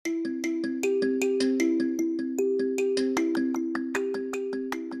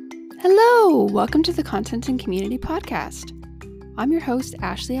Hello! Welcome to the Content and Community Podcast. I'm your host,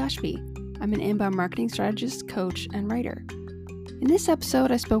 Ashley Ashby. I'm an inbound marketing strategist, coach, and writer. In this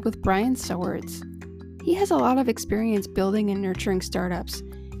episode, I spoke with Brian Sowards. He has a lot of experience building and nurturing startups,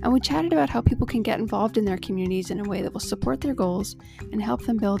 and we chatted about how people can get involved in their communities in a way that will support their goals and help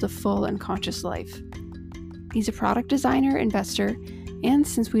them build a full and conscious life. He's a product designer, investor, and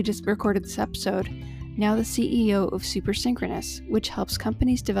since we just recorded this episode, now the CEO of Super Synchronous, which helps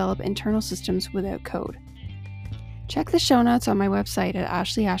companies develop internal systems without code. Check the show notes on my website at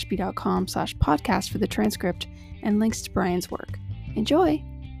ashleyashby.com/podcast for the transcript and links to Brian's work. Enjoy!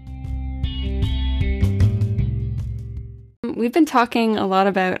 We've been talking a lot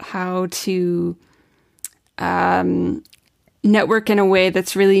about how to network in a way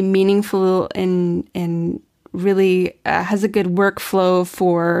that's really meaningful and really has a good workflow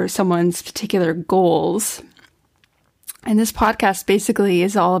for someone's particular goals. And this podcast basically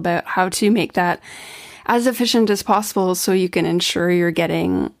is all about how to make that as efficient as possible so you can ensure you're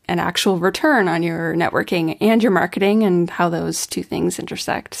getting an actual return on your networking and your marketing and how those two things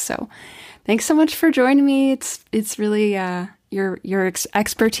intersect. So thanks so much for joining me. It's really your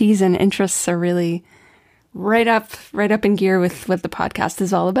expertise and interests are really right up in gear with what the podcast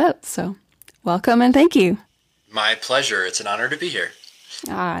is all about. So welcome and thank you. My pleasure. It's an honor to be here.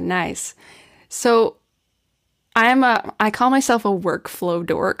 Ah, nice. So I call myself a workflow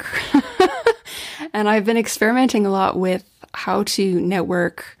dork. And I've been experimenting a lot with how to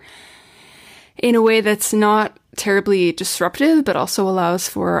network in a way that's not terribly disruptive, but also allows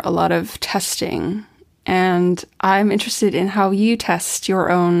for a lot of testing. And I'm interested in how you test your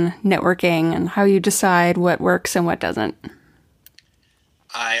own networking and how you decide what works and what doesn't.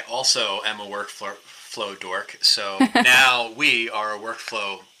 I also am a workflow dork, so now we are a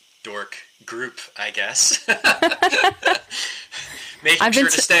workflow dork group, I guess. Making sure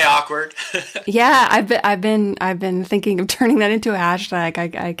to stay awkward. Yeah, I've been thinking of turning that into a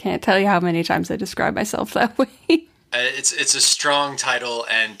hashtag. I can't tell you how many times I describe myself that way. It's a strong title,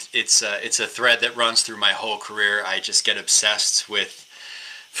 and it's a thread that runs through my whole career. I just get obsessed with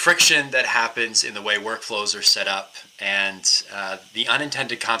friction that happens in the way workflows are set up and the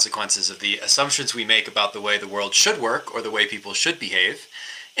unintended consequences of the assumptions we make about the way the world should work or the way people should behave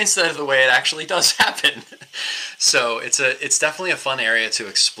instead of the way it actually does happen. So it's definitely a fun area to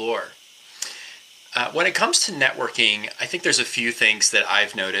explore. When it comes to networking, I think there's a few things that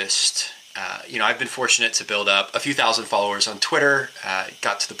I've noticed. I've been fortunate to build up a few thousand followers on Twitter,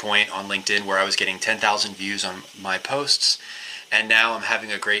 got to the point on LinkedIn where I was getting 10,000 views on my posts. And now I'm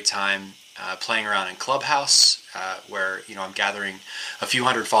having a great time playing around in Clubhouse, where I'm gathering a few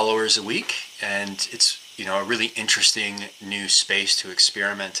hundred followers a week, and it's a really interesting new space to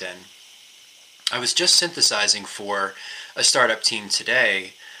experiment in. I was just synthesizing for a startup team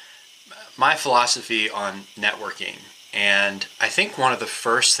today my philosophy on networking, and I think one of the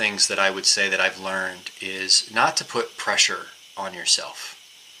first things that I would say that I've learned is not to put pressure on yourself.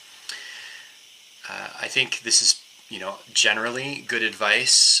 I think this is generally good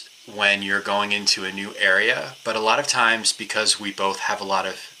advice when you're going into a new area, but a lot of times because we both have a lot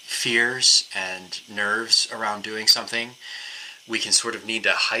of fears and nerves around doing something, we can sort of need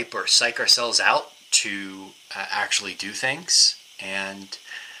to hype or psych ourselves out to actually do things. And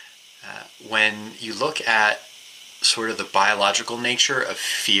when you look at sort of the biological nature of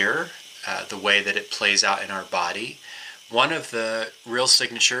fear, the way that it plays out in our body, one of the real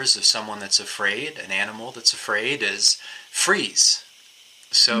signatures of someone that's afraid, an animal that's afraid, is freeze.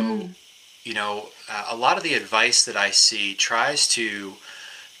 So, a lot of the advice that I see tries to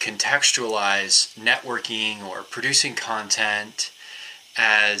contextualize networking or producing content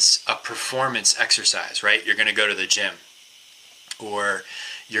as a performance exercise, right? You're going to go to the gym or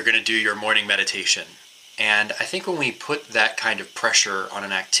you're going to do your morning meditation. And I think when we put that kind of pressure on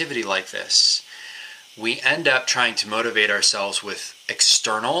an activity like this, we end up trying to motivate ourselves with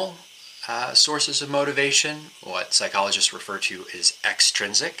external sources of motivation, what psychologists refer to as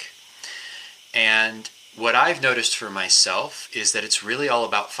extrinsic. And what I've noticed for myself is that it's really all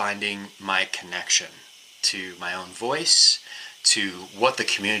about finding my connection to my own voice, to what the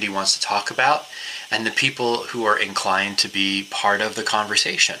community wants to talk about, and the people who are inclined to be part of the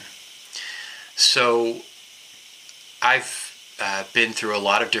conversation. So I've been through a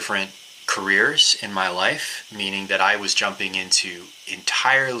lot of different careers in my life, meaning that I was jumping into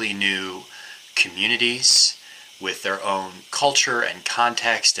entirely new communities with their own culture and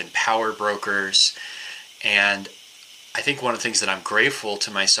context and power brokers. And I think one of the things that I'm grateful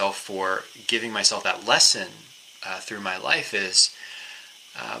to myself for giving myself that lesson through my life is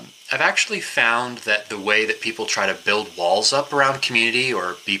I've actually found that the way that people try to build walls up around community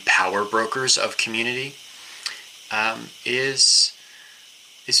or be power brokers of community is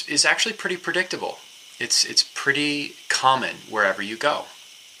actually pretty predictable. It's pretty common wherever you go.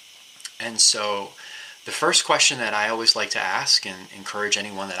 And so the first question that I always like to ask and encourage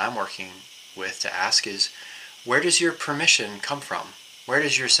anyone that I'm working with to ask is, where does your permission come from? Where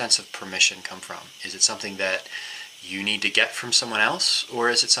does your sense of permission come from? Is it something that you need to get from someone else, or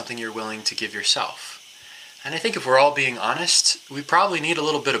is it something you're willing to give yourself? And I think if we're all being honest, we probably need a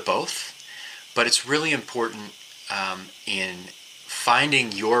little bit of both, but it's really important in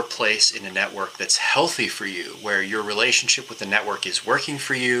finding your place in a network that's healthy for you, where your relationship with the network is working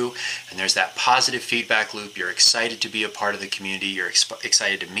for you, and there's that positive feedback loop. You're excited to be a part of the community. You're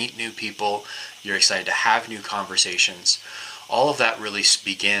excited to meet new people. You're excited to have new conversations. All of that really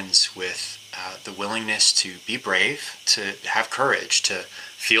begins with the willingness to be brave, to have courage, to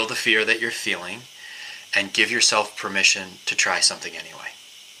feel the fear that you're feeling, and give yourself permission to try something anyway.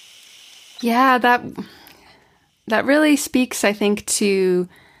 Yeah, that really speaks, I think, to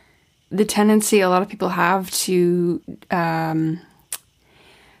the tendency a lot of people have to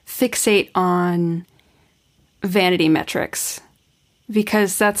fixate on vanity metrics,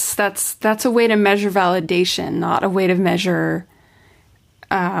 because that's a way to measure validation, not a way to measure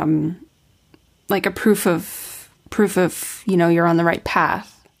like a proof of you're on the right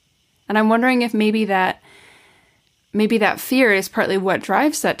path. And I'm wondering if maybe that fear is partly what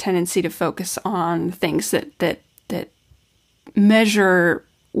drives that tendency to focus on things that measure,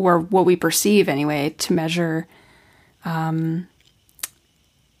 or what we perceive anyway, to measure, outside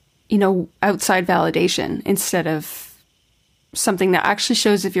validation instead of something that actually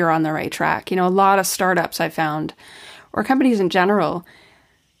shows if you're on the right track. A lot of startups I found, or companies in general,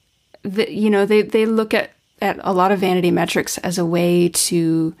 they look at a lot of vanity metrics as a way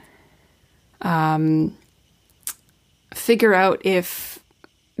to figure out if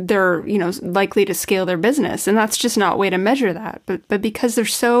they're, likely to scale their business. And that's just not a way to measure that. But because they're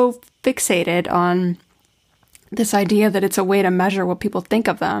so fixated on this idea that it's a way to measure what people think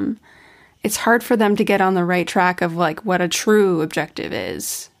of them, it's hard for them to get on the right track of what a true objective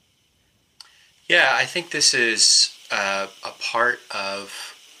is. Yeah, I think this is a part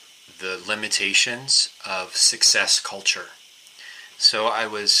of the limitations of success culture. So I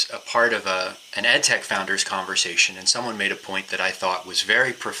was a part of an EdTech founders conversation, and someone made a point that I thought was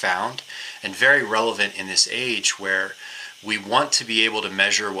very profound and very relevant in this age where we want to be able to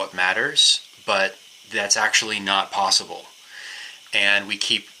measure what matters, but that's actually not possible. And we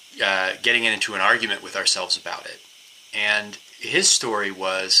keep getting into an argument with ourselves about it. And his story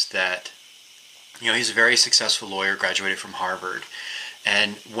was that, he's a very successful lawyer, graduated from Harvard.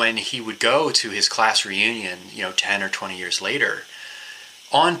 And when he would go to his class reunion, 10 or 20 years later,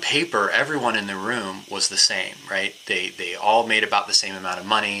 on paper, everyone in the room was the same, right? They all made about the same amount of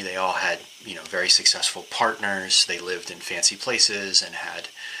money. They all had, very successful partners. They lived in fancy places and had,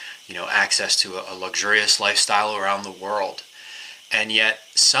 access to a luxurious lifestyle around the world. And yet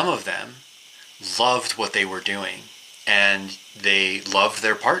some of them loved what they were doing, and they loved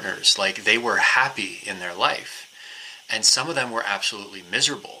their partners. Like, they were happy in their life. And some of them were absolutely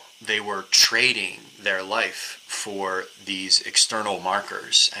miserable. They were trading their life for these external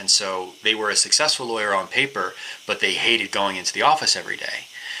markers. And so they were a successful lawyer on paper, but they hated going into the office every day.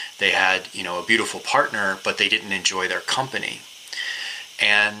 They had, a beautiful partner, but they didn't enjoy their company.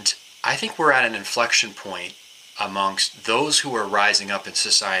 And I think we're at an inflection point amongst those who are rising up in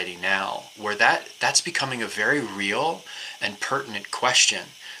society now, where that's becoming a very real and pertinent question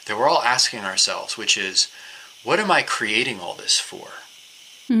that we're all asking ourselves, which is, what am I creating all this for?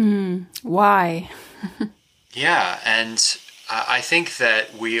 Why? Yeah, and I think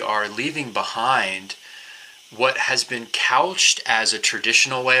that we are leaving behind what has been couched as a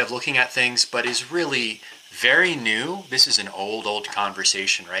traditional way of looking at things, but is really very new. This is an old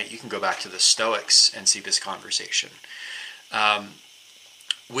conversation, right? You can go back to the Stoics and see this conversation,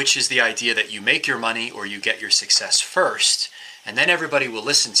 which is the idea that you make your money or you get your success first, and then everybody will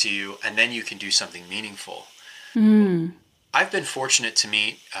listen to you, and then you can do something meaningful. I've been fortunate to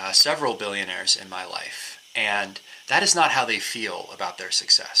meet several billionaires in my life, and that is not how they feel about their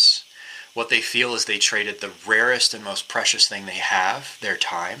success. What they feel is they traded the rarest and most precious thing they have, their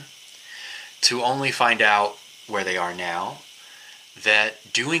time, to only find out where they are now,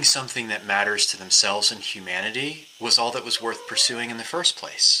 that doing something that matters to themselves and humanity was all that was worth pursuing in the first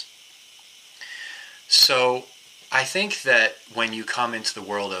place. So I think that when you come into the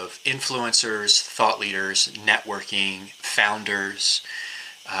world of influencers, thought leaders, networking, founders,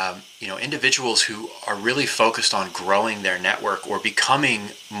 individuals who are really focused on growing their network or becoming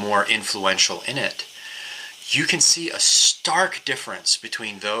more influential in it, you can see a stark difference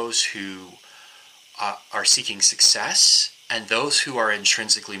between those who are seeking success and those who are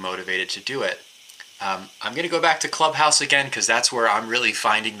intrinsically motivated to do it. I'm going to go back to Clubhouse again because that's where I'm really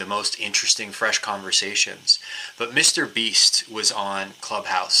finding the most interesting, fresh conversations. But Mr. Beast was on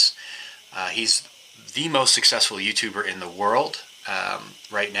Clubhouse. He's the most successful YouTuber in the world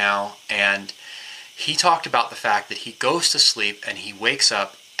right now. And he talked about the fact that he goes to sleep and he wakes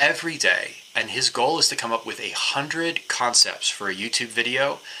up every day. And his goal is to come up with 100 concepts for a YouTube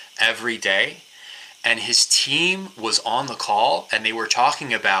video every day. And his team was on the call and they were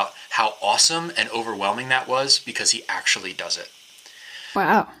talking about how awesome and overwhelming that was because he actually does it.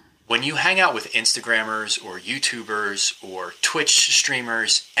 Wow. When you hang out with Instagrammers or YouTubers or Twitch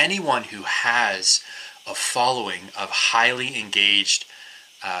streamers, anyone who has a following of highly engaged,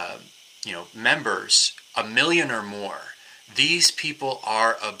 members, 1 million or more, these people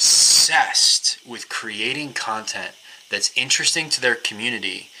are obsessed with creating content that's interesting to their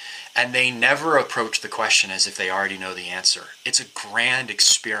community. And they never approach the question as if they already know the answer. It's a grand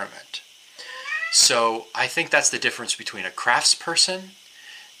experiment. So I think that's the difference between a craftsperson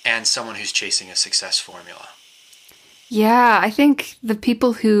and someone who's chasing a success formula. Yeah, I think the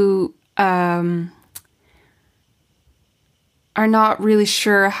people who are not really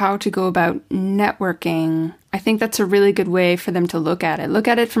sure how to go about networking, I think that's a really good way for them to look at it. Look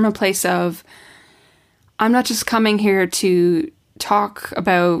at it from a place of, I'm not just coming here to talk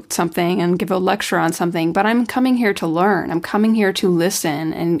about something and give a lecture on something, but I'm coming here to learn. I'm coming here to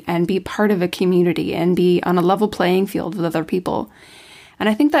listen and be part of a community and be on a level playing field with other people. And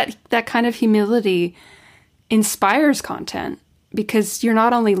I think that kind of humility inspires content because you're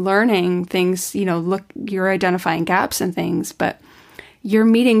not only learning things, you're identifying gaps and things, but you're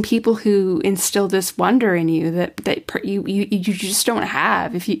meeting people who instill this wonder in you that you just don't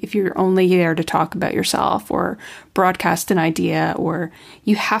have if you're only there to talk about yourself or broadcast an idea, or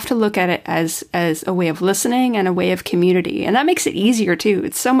you have to look at it as a way of listening and a way of community. And that makes it easier too.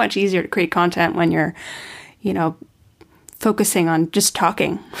 It's so much easier to create content when you're, focusing on just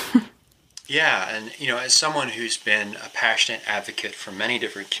talking. Yeah. And, as someone who's been a passionate advocate for many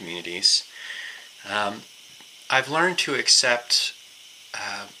different communities, I've learned to accept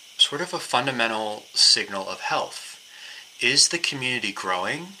sort of a fundamental signal of health. Is the community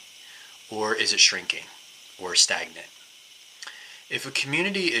growing or is it shrinking or stagnant? If a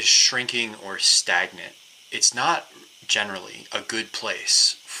community is shrinking or stagnant, it's not generally a good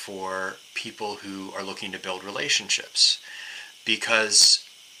place for people who are looking to build relationships because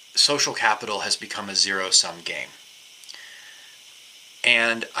social capital has become a zero-sum game.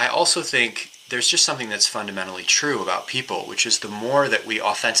 And I also think there's just something that's fundamentally true about people, which is the more that we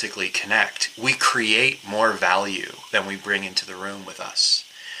authentically connect, we create more value than we bring into the room with us.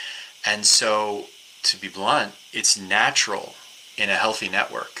 And so, to be blunt, it's natural in a healthy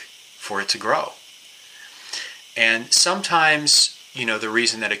network for it to grow. And sometimes, the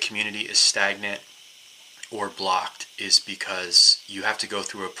reason that a community is stagnant or blocked is because you have to go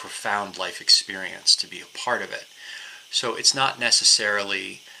through a profound life experience to be a part of it. So it's not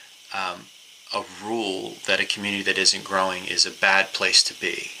necessarily a rule that a community that isn't growing is a bad place to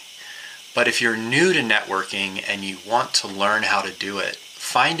be. But if you're new to networking and you want to learn how to do it,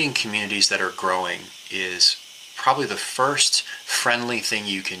 finding communities that are growing is probably the first friendly thing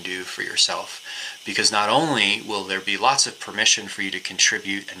you can do for yourself. Because not only will there be lots of permission for you to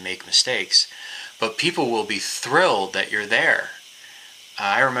contribute and make mistakes, but people will be thrilled that you're there.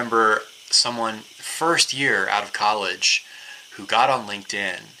 I remember someone first year out of college who got on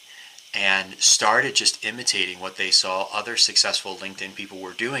LinkedIn and started just imitating what they saw other successful LinkedIn people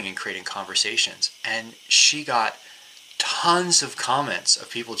were doing and creating conversations. And she got tons of comments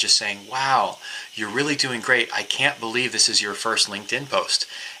of people just saying, wow, you're really doing great. I can't believe this is your first LinkedIn post.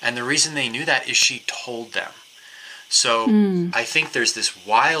 And the reason they knew that is she told them. So I think there's this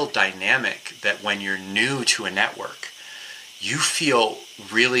wild dynamic that when you're new to a network, you feel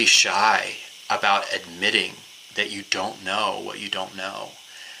really shy about admitting that you don't know what you don't know.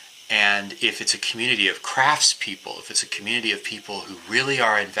 And if it's a community of craftspeople, if it's a community of people who really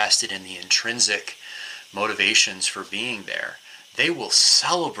are invested in the intrinsic motivations for being there, they will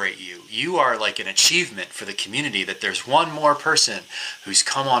celebrate you. You are like an achievement for the community that there's one more person who's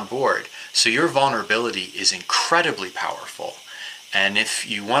come on board. So your vulnerability is incredibly powerful. And if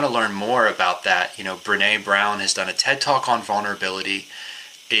you want to learn more about that, Brené Brown has done a TED Talk on vulnerability.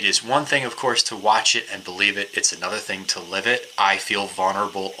 It is one thing, of course, to watch it and believe it. It's another thing to live it. I feel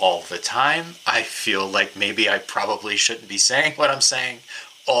vulnerable all the time. I feel like maybe I probably shouldn't be saying what I'm saying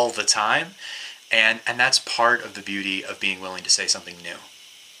all the time. And that's part of the beauty of being willing to say something new.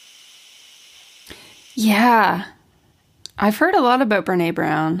 Yeah. I've heard a lot about Brene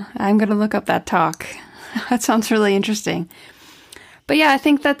Brown. I'm going to look up that talk. That sounds really interesting. But yeah, I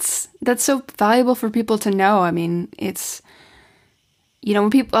think that's so valuable for people to know. I mean, it's, you know,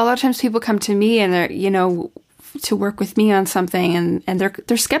 when people, a lot of times people come to me and they're, you know, to work with me on something, and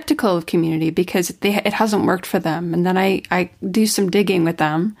they're skeptical of community because it hasn't worked for them. And then I do some digging with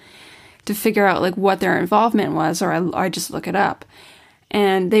them to figure out like what their involvement was, or I just look it up.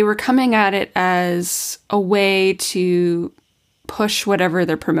 And they were coming at it as a way to push whatever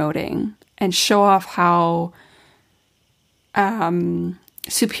they're promoting and show off how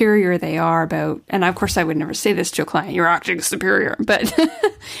superior they are about, and of course I would never say this to a client, you're acting superior, but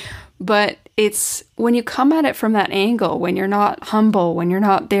but it's when you come at it from that angle, when you're not humble, when you're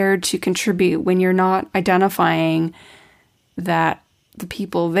not there to contribute, when you're not identifying that the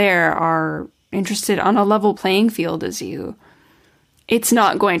people there are interested on a level playing field as you, it's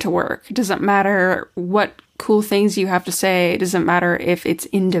not going to work. It doesn't matter what cool things you have to say. It doesn't matter if it's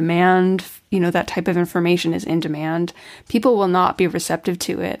in demand. You know, that type of information is in demand. People will not be receptive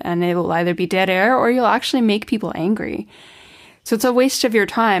to it, and it will either be dead air or you'll actually make people angry. So it's a waste of your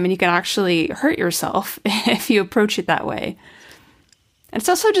time, and you can actually hurt yourself if you approach it that way. And it's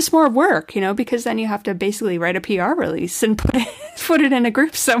also just more work, you know, because then you have to basically write a PR release and put it in a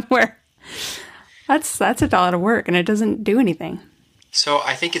group somewhere. That's a lot of work, and it doesn't do anything. So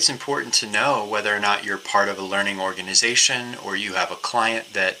I think it's important to know whether or not you're part of a learning organization or you have a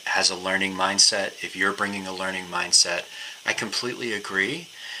client that has a learning mindset. If you're bringing a learning mindset, I completely agree.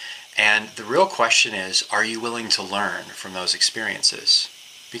 And the real question is, are you willing to learn from those experiences?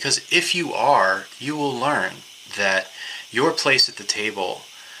 Because if you are, you will learn that your place at the table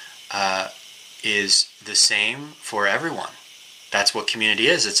is the same for everyone. That's what community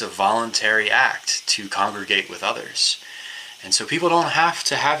is. It's a voluntary act to congregate with others. And so people don't have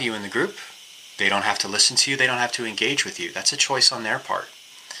to have you in the group. They don't have to listen to you. They don't have to engage with you. That's a choice on their part.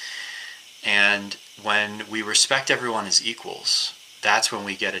 And when we respect everyone as equals, that's when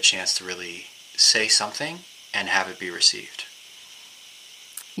we get a chance to really say something and have it be received.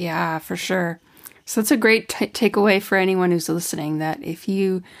 Yeah, for sure. So that's a great takeaway for anyone who's listening, that if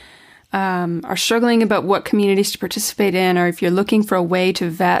you are struggling about what communities to participate in, or if you're looking for a way to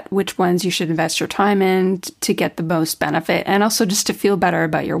vet which ones you should invest your time in to get the most benefit, and also just to feel better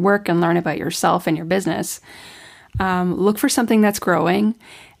about your work and learn about yourself and your business, look for something that's growing,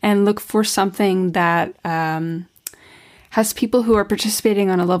 and look for something that has people who are participating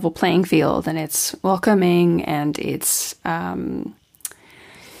on a level playing field, and it's welcoming, and it's,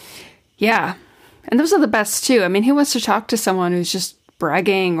 yeah. And those are the best too. I mean, who wants to talk to someone who's just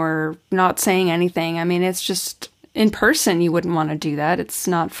bragging or not saying anything? I mean, it's just in person, you wouldn't want to do that. It's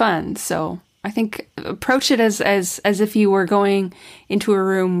not fun. So I think approach it as if you were going into a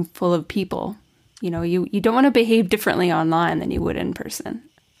room full of people. You know, you don't want to behave differently online than you would in person.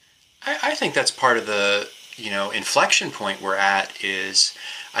 I think that's part of the, you know, inflection point we're at is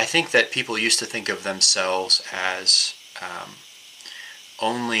I think that people used to think of themselves as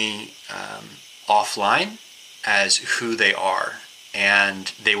only offline as who they are.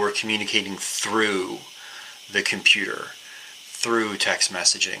 And they were communicating through the computer, through text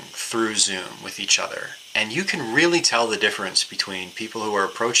messaging, through Zoom with each other. And you can really tell the difference between people who are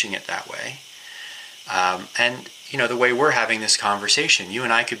approaching it that way. And, you know, the way we're having this conversation, you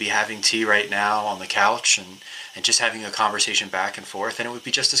and I could be having tea right now on the couch and just having a conversation back and forth, and it would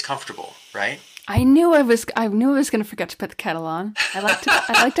be just as comfortable, right? I knew I was going to forget to put the kettle on.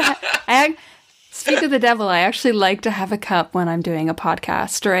 Speak of the devil, I actually like to have a cup when I'm doing a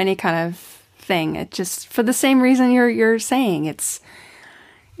podcast or any kind of thing. It just, for the same reason you're saying, it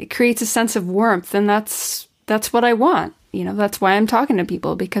creates a sense of warmth, and that's what I want. You know, that's why I'm talking to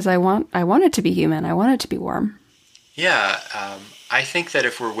people, because I want it to be human. I want it to be warm. Yeah, I think that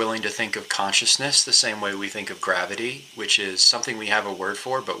if we're willing to think of consciousness the same way we think of gravity, which is something we have a word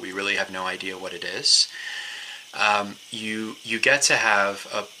for, but we really have no idea what it is, you get to have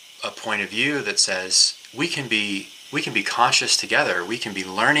a point of view that says we can be conscious together. We can be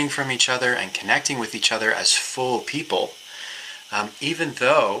learning from each other and connecting with each other as full people, even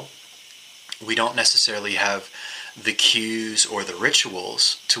though we don't necessarily have the cues or the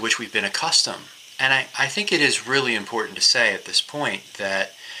rituals to which we've been accustomed. And I think it is really important to say at this point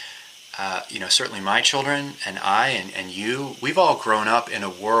that, you know, certainly my children and I and you, we've all grown up in a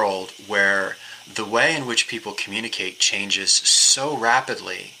world where the way in which people communicate changes so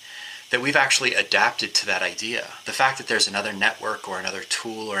rapidly that we've actually adapted to that idea. The fact that there's another network or another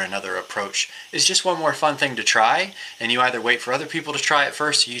tool or another approach is just one more fun thing to try, and you either wait for other people to try it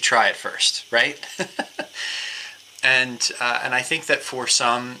first or you try it first, right? And I think that for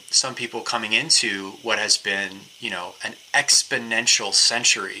some people coming into what has been, an exponential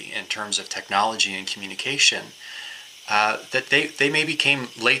century in terms of technology and communication, that they maybe came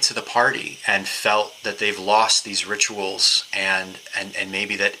late to the party and felt that they've lost these rituals and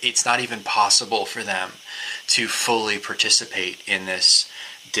maybe that it's not even possible for them to fully participate in this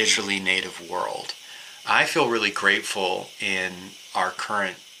digitally native world. I feel really grateful in our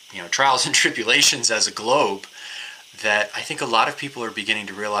current, trials and tribulations as a globe, that I think a lot of people are beginning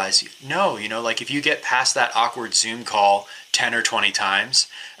to realize, no, like if you get past that awkward Zoom call 10 or 20 times,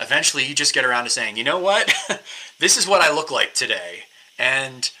 eventually you just get around to saying, you know what, this is what I look like today.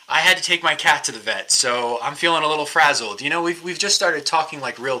 And I had to take my cat to the vet, so I'm feeling a little frazzled. We've just started talking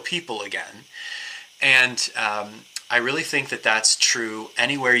like real people again. And I really think that that's true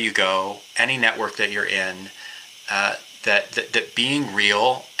anywhere you go, any network that you're in, that being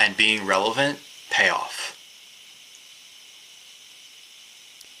real and being relevant pay off.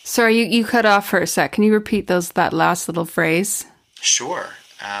 Sorry, you cut off for a sec. Can you repeat that last little phrase? Sure.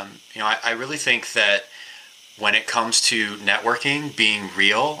 I really think that when it comes to networking, being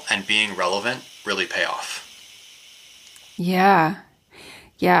real and being relevant really pay off. Yeah,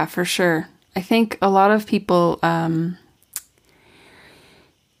 for sure. I think a lot of people,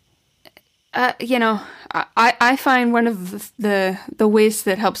 I find one of the ways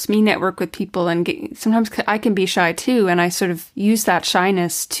that helps me network with people, and sometimes I can be shy too, and I sort of use that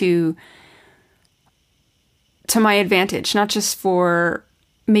shyness to my advantage, not just for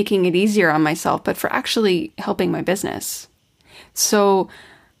making it easier on myself, but for actually helping my business. So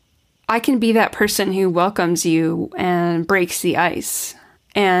I can be that person who welcomes you and breaks the ice.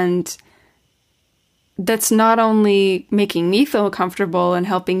 And that's not only making me feel comfortable and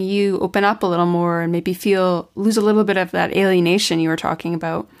helping you open up a little more and maybe lose a little bit of that alienation you were talking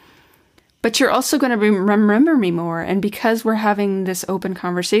about, but you're also going to remember me more. And because we're having this open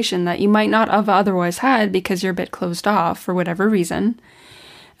conversation that you might not have otherwise had because you're a bit closed off for whatever reason,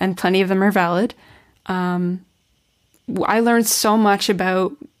 and plenty of them are valid, I learned so much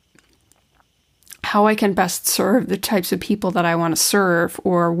about how I can best serve the types of people that I want to serve,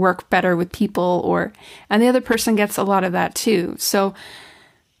 or work better with people, and the other person gets a lot of that too. So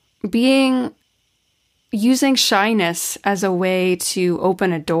using shyness as a way to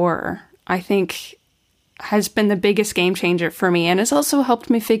open a door, I think has been the biggest game changer for me. And it's also helped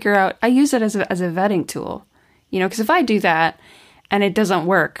me figure out, I use it as a vetting tool, because if I do that and it doesn't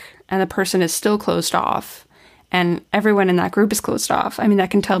work and the person is still closed off, and everyone in that group is closed off,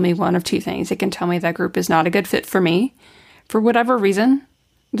 that can tell me one of two things. It can tell me that group is not a good fit for me for whatever reason.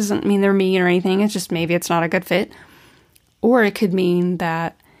 It doesn't mean they're mean or anything. It's just maybe it's not a good fit. Or it could mean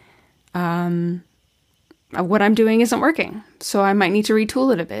that what I'm doing isn't working. So I might need to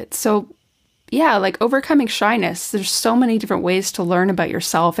retool it a bit. So yeah, like overcoming shyness, there's so many different ways to learn about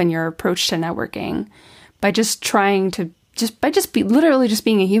yourself and your approach to networking by just literally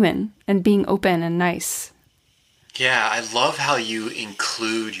being a human and being open and nice. Yeah, I love how you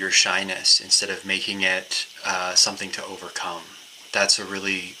include your shyness instead of making it something to overcome. That's a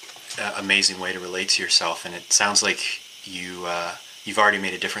really amazing way to relate to yourself, and it sounds like you've already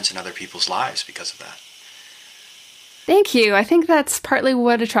made a difference in other people's lives because of that. Thank you. I think that's partly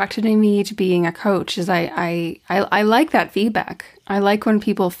what attracted me to being a coach. Is I like that feedback. I like when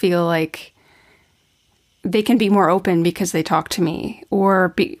people feel like they can be more open because they talk to me, or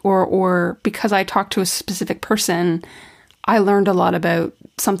because I talk to a specific person, I learned a lot about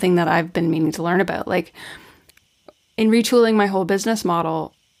something that I've been meaning to learn about. Like in retooling my whole business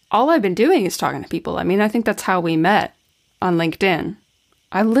model, all I've been doing is talking to people. I think that's how we met on LinkedIn.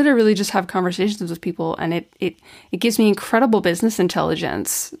 I literally just have conversations with people, and it gives me incredible business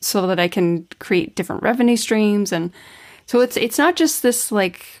intelligence so that I can create different revenue streams. And so it's not just this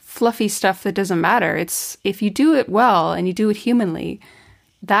like fluffy stuff that doesn't matter. It's if you do it well and you do it humanly,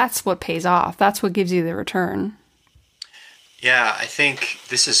 that's what pays off. That's what gives you the return. Yeah, I think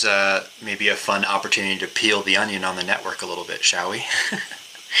this is maybe a fun opportunity to peel the onion on the network a little bit, shall we?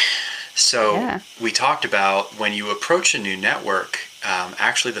 So we talked about when you approach a new network,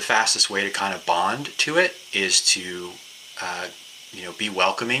 actually the fastest way to kind of bond to it is to be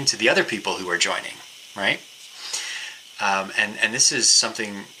welcoming to the other people who are joining, right? And this is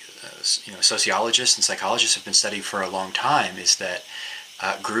something sociologists and psychologists have been studying for a long time, is that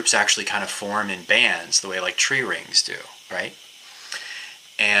groups actually kind of form in bands the way like tree rings do, right?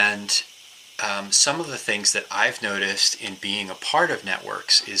 And some of the things that I've noticed in being a part of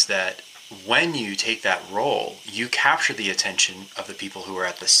networks is that when you take that role, you capture the attention of the people who are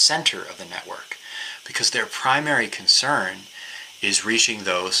at the center of the network, because their primary concern is reaching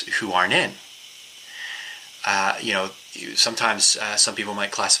those who aren't in. Sometimes some people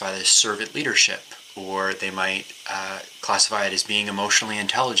might classify it as servant leadership, or they might classify it as being emotionally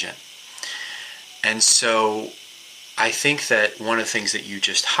intelligent. And so I think that one of the things that you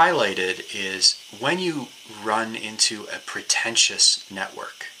just highlighted is when you run into a pretentious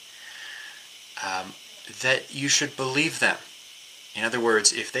network, that you should believe them. In other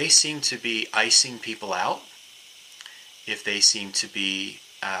words, if they seem to be icing people out, if they seem to be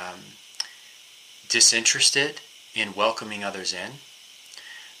disinterested in welcoming others in,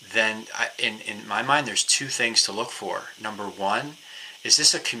 then in my mind, there's two things to look for. Number one, is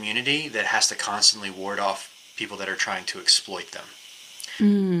this a community that has to constantly ward off people that are trying to exploit them?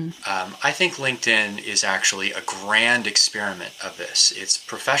 I think LinkedIn is actually a grand experiment of this. It's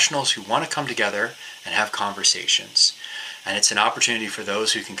professionals who want to come together and have conversations. And it's an opportunity for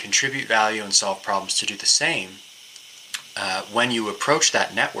those who can contribute value and solve problems to do the same. When you approach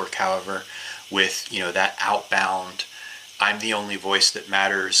that network, however, with that outbound, I'm the only voice that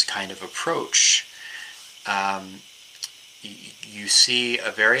matters kind of approach, you see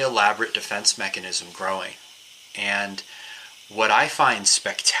a very elaborate defense mechanism growing. And what I find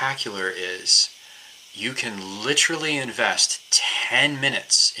spectacular is you can literally invest 10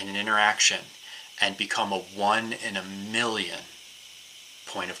 minutes in an interaction and become a 1 in a million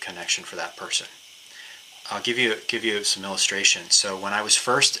point of connection for that person. I'll give you some illustrations. So when I was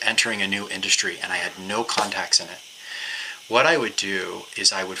first entering a new industry and I had no contacts in it, what I would do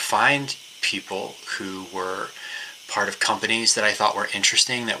is I would find people who were part of companies that I thought were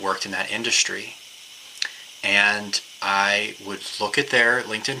interesting that worked in that industry. And I would look at their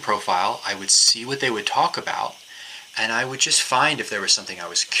LinkedIn profile, I would see what they would talk about, and I would just find if there was something I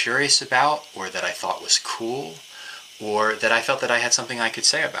was curious about, or that I thought was cool, or that I felt that I had something I could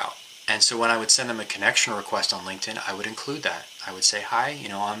say about. And so when I would send them a connection request on LinkedIn, I would include that. I would say, hi,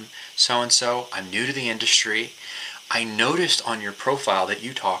 I'm so-and-so, I'm new to the industry. I noticed on your profile that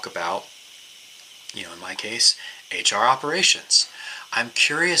you talk about, in my case, HR operations. I'm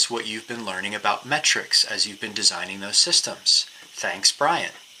curious what you've been learning about metrics as you've been designing those systems. Thanks,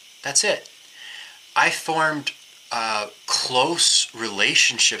 Brian. That's it. I formed close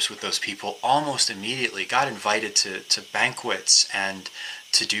relationships with those people almost immediately, got invited to banquets and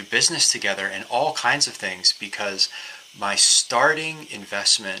to do business together and all kinds of things because my starting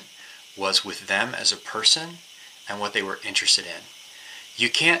investment was with them as a person and what they were interested in. You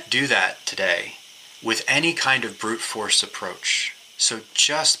can't do that today with any kind of brute force approach. So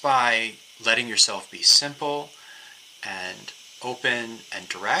just by letting yourself be simple and open and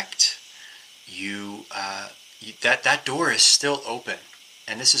direct, that door is still open.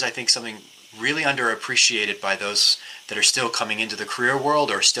 And this is, I think, something really underappreciated by those that are still coming into the career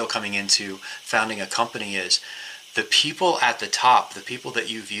world or still coming into founding a company is the people at the top, the people that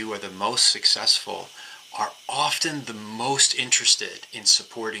you view are the most successful, are often the most interested in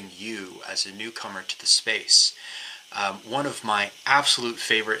supporting you as a newcomer to the space. One of my absolute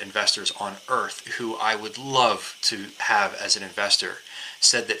favorite investors on earth, who I would love to have as an investor,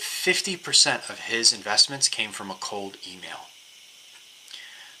 said that 50% of his investments came from a cold email.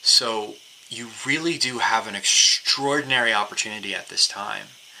 So you really do have an extraordinary opportunity at this time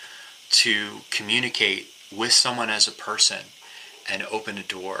to communicate with someone as a person and open a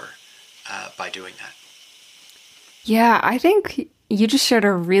door by doing that. Yeah, I think you just shared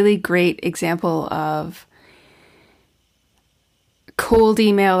a really great example of cold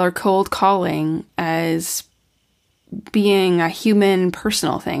email or cold calling as being a human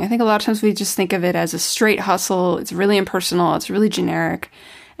personal thing. I think a lot of times we just think of it as a straight hustle. It's really impersonal. It's really generic.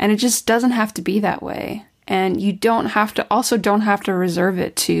 And it just doesn't have to be that way. And you don't have to reserve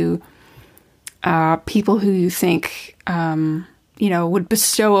it to people who you think, would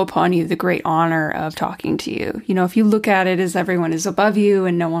bestow upon you the great honor of talking to you. If you look at it as everyone is above you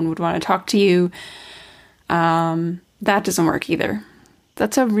and no one would want to talk to you, that doesn't work either.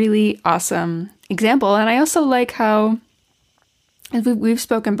 That's a really awesome example. And I also like how, as we've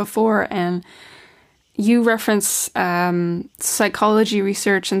spoken before, and you reference psychology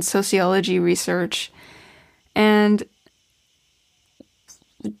research and sociology research. And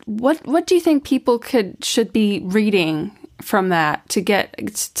what do you think people should be reading from that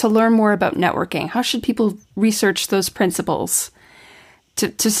to learn more about networking? How should people research those principles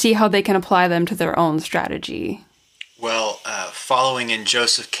to see how they can apply them to their own strategy? Well, following in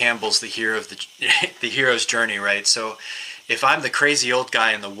Joseph Campbell's The Hero's Journey, right? So if I'm the crazy old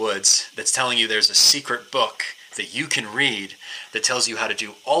guy in the woods that's telling you there's a secret book that you can read that tells you how to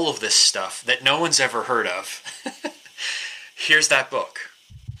do all of this stuff that no one's ever heard of, here's that book.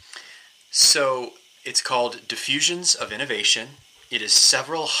 So it's called Diffusions of Innovation. It is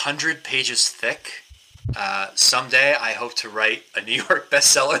several hundred pages thick. Someday I hope to write a New York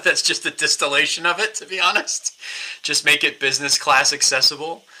bestseller that's just a distillation of it, to be honest. Just make it business class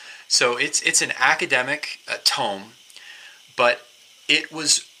accessible. So it's an academic tome, but it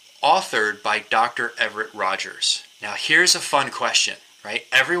was authored by Dr. Everett Rogers. Now here's a fun question, right?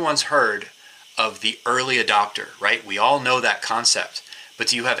 Everyone's heard of the early adopter, right? We all know that concept, but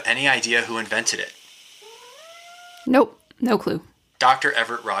do you have any idea who invented it? Nope, no clue. Dr.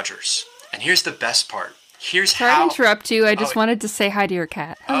 Everett Rogers. And here's the best part. Here's Sorry to interrupt you. I just wanted to say hi to your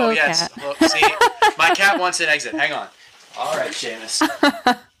cat. Hello, yes. cat. Well, see, my cat wants an exit. Hang on. All right, Seamus.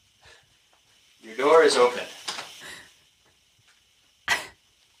 Your door is open.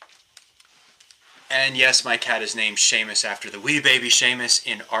 And yes, my cat is named Seamus after the wee baby Seamus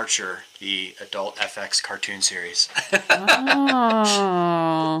in Archer, the adult FX cartoon series.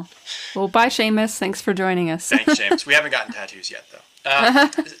 Oh. Well, bye, Seamus. Thanks for joining us. Thanks, Seamus. We haven't gotten tattoos yet, though.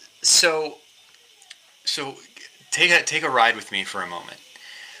 So take a ride with me for a moment.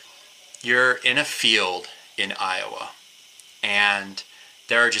 You're in a field in Iowa, and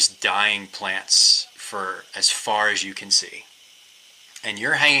there are just dying plants for as far as you can see. And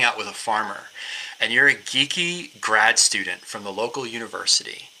you're hanging out with a farmer, and you're a geeky grad student from the local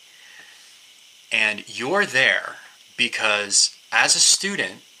university. And you're there because as a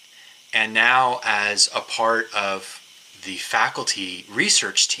student, and now as a part of the faculty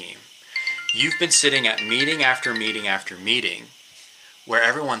research team, you've been sitting at meeting after meeting after meeting where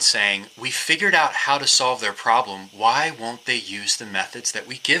everyone's saying, we figured out how to solve their problem. Why won't they use the methods that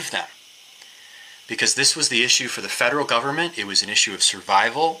we give them? Because this was the issue for the federal government. It was an issue of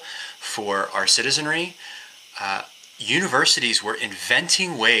survival for our citizenry. Universities were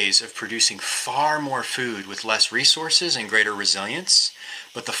inventing ways of producing far more food with less resources and greater resilience,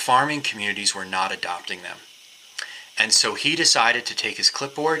 but the farming communities were not adopting them. And so he decided to take his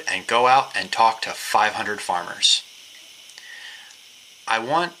clipboard and go out and talk to 500 farmers. I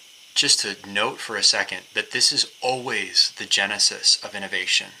want just to note for a second that this is always the genesis of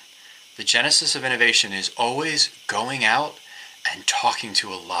innovation. The genesis of innovation is always going out and talking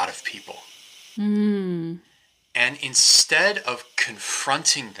to a lot of people. And instead of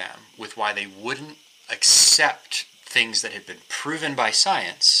confronting them with why they wouldn't accept things that had been proven by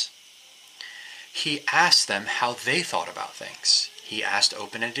science, he asked them how they thought about things. He asked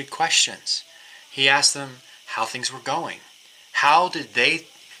open-ended questions. He asked them how things were going. How did they,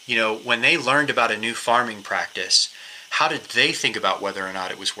 when they learned about a new farming practice, how did they think about whether or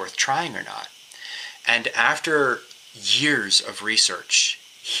not it was worth trying or not? And after years of research,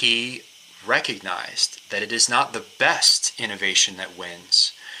 he recognized that it is not the best innovation that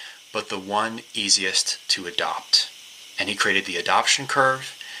wins, but the one easiest to adopt. And he created the adoption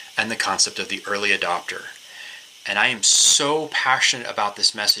curve and the concept of the early adopter. And I am so passionate about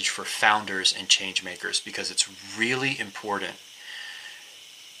this message for founders and change makers because it's really important.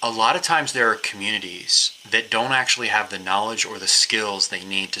 A lot of times there are communities that don't actually have the knowledge or the skills they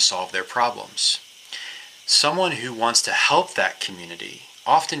need to solve their problems. Someone who wants to help that community,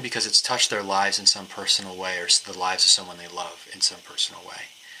 often because it's touched their lives in some personal way or the lives of someone they love in some personal way,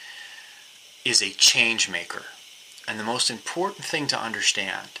 is a change maker. And the most important thing to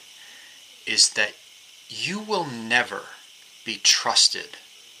understand is that you will never be trusted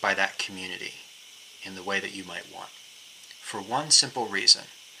by that community in the way that you might want. For one simple reason.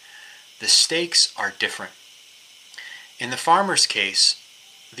 The stakes are different. In the farmer's case,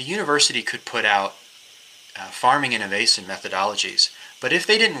 the university could put out farming innovation methodologies, but if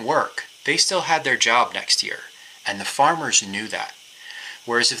they didn't work, they still had their job next year, and the farmers knew that.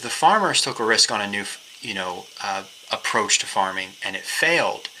 Whereas if the farmers took a risk on a new, approach to farming and it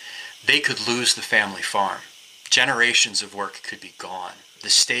failed, they could lose the family farm. Generations of work could be gone. The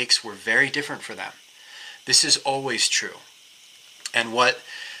stakes were very different for them. This is always true. And what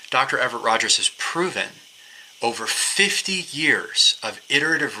Dr. Everett Rogers has proven over 50 years of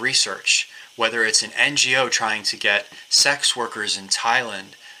iterative research, whether it's an NGO trying to get sex workers in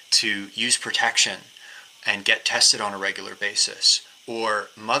Thailand to use protection and get tested on a regular basis, or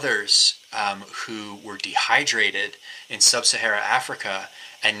mothers who were dehydrated in sub-Saharan Africa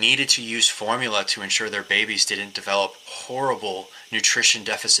and needed to use formula to ensure their babies didn't develop horrible nutrition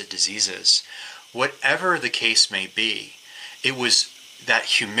deficit diseases. Whatever the case may be, it was that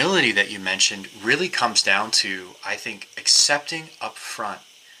humility that you mentioned really comes down to, I think, accepting up front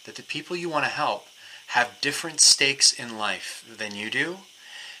that the people you want to help have different stakes in life than you do.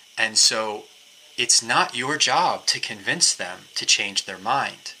 And so it's not your job to convince them to change their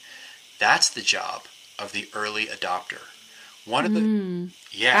mind. That's the job of the early adopter. One of the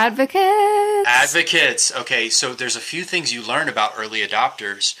Advocates. Okay, so there's a few things you learn about early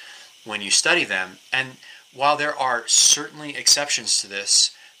adopters when you study them. And while there are certainly exceptions to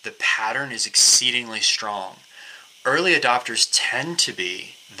this, the pattern is exceedingly strong. Early adopters tend to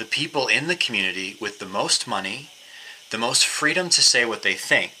be the people in the community with the most money, the most freedom to say what they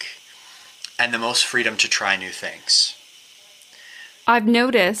think, and the most freedom to try new things. I've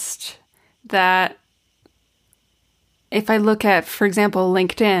noticed that if I look at, for example,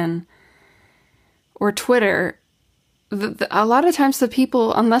 LinkedIn or Twitter, a lot of times the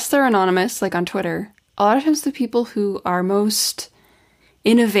people, unless they're anonymous, like on Twitter, a lot of times the people who are most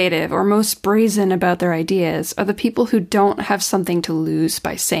innovative or most brazen about their ideas are the people who don't have something to lose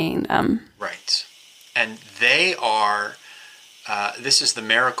by saying them. Right. And they are, this is the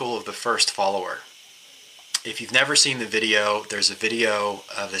miracle of the first follower. If you've never seen the video, there's a video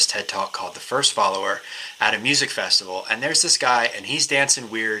of this TED Talk called The First Follower at a music festival. And there's this guy, and he's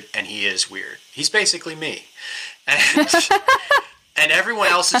dancing weird, and he is weird. He's basically me. And, and everyone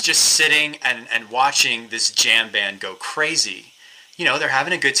else is just sitting and watching this jam band go crazy. You know, they're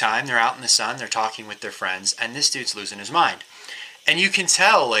having a good time. They're out in the sun. They're talking with their friends. And this dude's losing his mind. And you can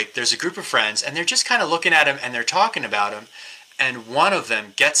tell, like, there's a group of friends, and they're just kind of looking at him, and they're talking about him. And one of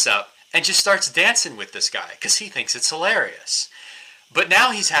them gets up and just starts dancing with this guy because he thinks it's hilarious. But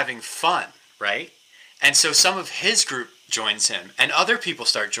now he's having fun, right? And so some of his group joins him, and other people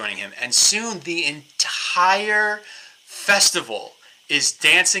start joining him. And soon the entire festival is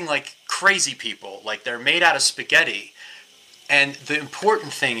dancing like crazy people, like they're made out of spaghetti. And the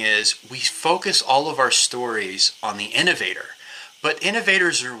important thing is we focus all of our stories on the innovator. But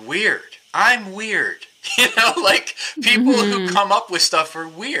innovators are weird. I'm weird. You know, like people who come up with stuff are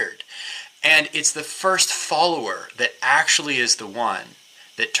weird. And it's the first follower that actually is the one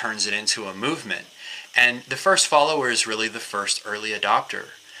that turns it into a movement. And the first follower is really the first early adopter.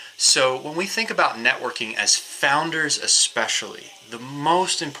 So when we think about networking as founders especially, the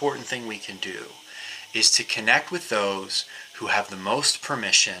most important thing we can do is to connect with those who have the most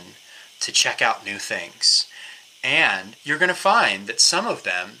permission to check out new things. And you're going to find that some of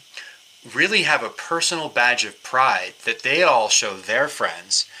them really have a personal badge of pride that they all show their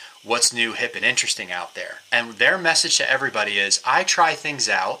friends what's new, hip, and interesting out there. And their message to everybody is, I try things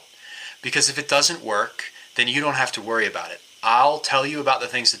out because if it doesn't work, then you don't have to worry about it. I'll tell you about the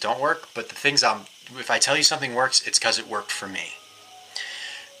things that don't work, but the things if I tell you something works, it's because it worked for me.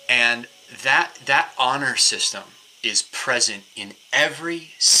 And that honor system is present in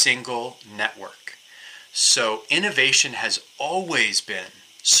every single network. So innovation has always been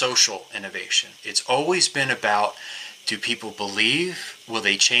social innovation. It's always been about, do people believe? Will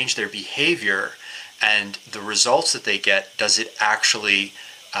they change their behavior? And the results that they get, does it actually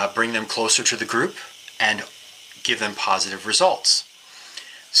bring them closer to the group and give them positive results?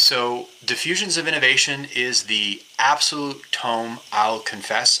 So Diffusions of Innovation is the absolute tome. I'll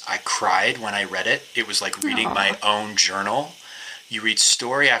confess, I cried when I read it. It was like reading my own journal. You read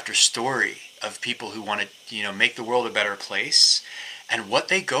story after story of people who want to, make the world a better place, and what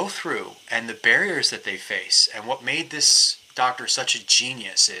they go through and the barriers that they face. And what made this doctor such a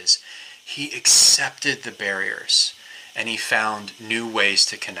genius is he accepted the barriers and he found new ways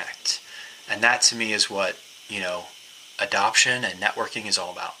to connect. And that to me is what, adoption and networking is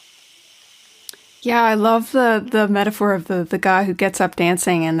all about. Yeah, I love the metaphor of the guy who gets up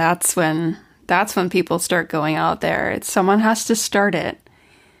dancing, and that's when people start going out there. Someone has to start it.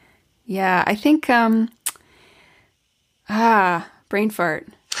 Yeah, I think brain fart.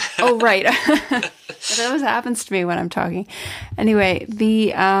 Oh, right. That always happens to me when I'm talking. Anyway,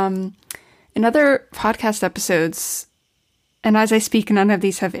 in other podcast episodes, and as I speak, none of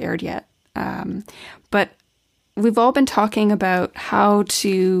these have aired yet, but we've all been talking about how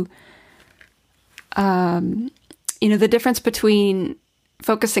to, the difference between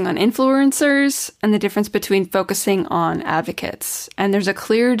focusing on influencers and the difference between focusing on advocates. And there's a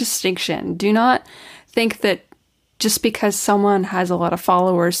clear distinction. Do not think that just because someone has a lot of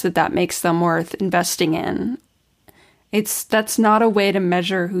followers that makes them worth investing in. That's not a way to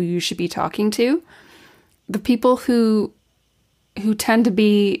measure who you should be talking to. The people who tend to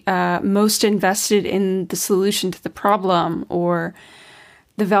be most invested in the solution to the problem or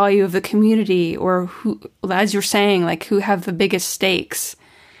the value of the community, or who, as you're saying, like who have the biggest stakes,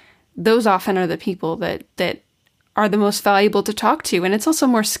 those often are the people that are the most valuable to talk to. And it's also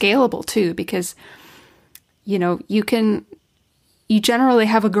more scalable too, because you can you generally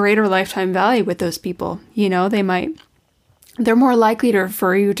have a greater lifetime value with those people. You know, they're more likely to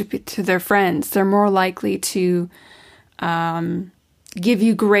refer you to their friends. They're more likely to give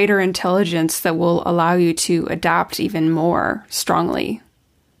you greater intelligence that will allow you to adapt even more strongly.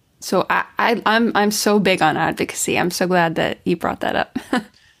 So I'm so big on advocacy. I'm so glad that you brought that up.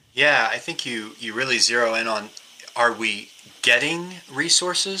 Yeah, I think you really zero in on, are we getting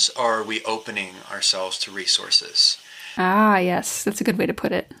resources or are we opening ourselves to resources? Ah, yes. That's a good way to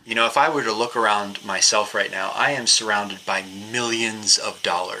put it. You know, if I were to look around myself right now, I am surrounded by millions of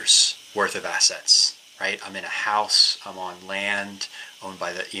dollars worth of assets, right? I'm in a house, I'm on land owned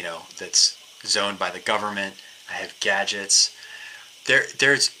by the, that's zoned by the government. I have gadgets.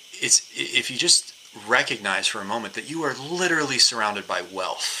 If you just recognize for a moment that you are literally surrounded by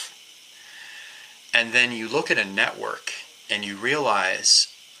wealth, and then you look at a network and you realize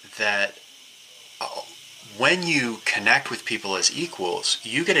that when you connect with people as equals,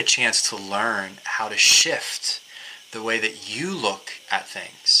 you get a chance to learn how to shift the way that you look at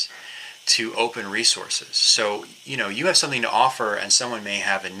things to open resources. So, you have something to offer and someone may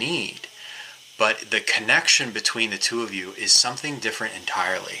have a need, but the connection between the two of you is something different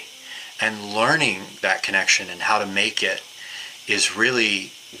entirely. And learning that connection and how to make it is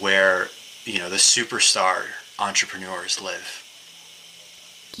really where, the superstar entrepreneurs live.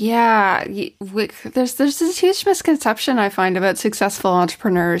 Yeah, there's this huge misconception I find about successful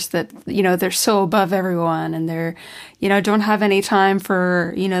entrepreneurs that, they're so above everyone and they're, don't have any time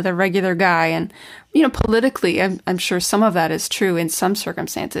for, the regular guy. And, politically, I'm sure some of that is true in some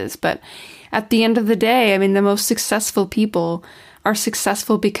circumstances. But at the end of the day, I mean, the most successful people are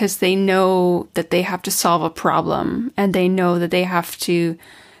successful because they know that they have to solve a problem, and they know that they have to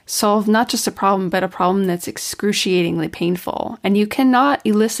solve not just a problem, but a problem that's excruciatingly painful. And you cannot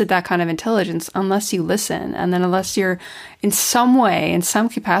elicit that kind of intelligence unless you listen, and then unless you're in some way, in some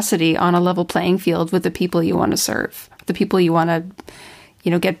capacity, on a level playing field with the people you want to serve, the people you want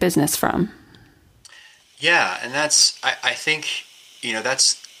to, get business from. Yeah, and I think,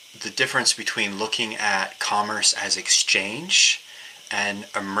 that's the difference between looking at commerce as exchange and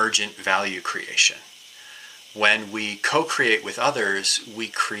emergent value creation. When we co-create with others, we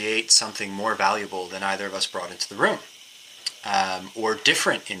create something more valuable than either of us brought into the room, or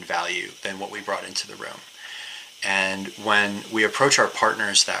different in value than what we brought into the room. And when we approach our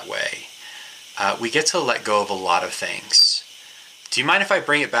partners that way, we get to let go of a lot of things. Do you mind if I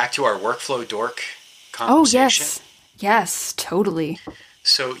bring it back to our workflow dork conversation? Oh, yes. Yes, totally.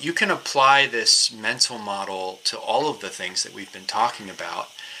 So you can apply this mental model to all of the things that we've been talking about.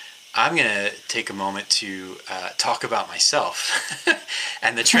 I'm going to take a moment to talk about myself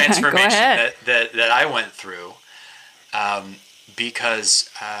and the transformation that I went through, because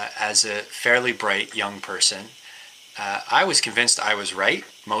as a fairly bright young person, I was convinced I was right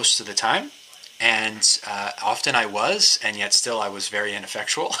most of the time, and often I was, and yet still I was very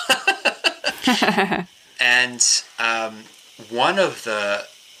ineffectual. And one of the,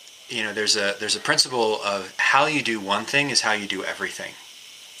 there's a principle of how you do one thing is how you do everything.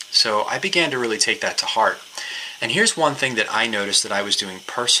 So I began to really take that to heart. And here's one thing that I noticed that I was doing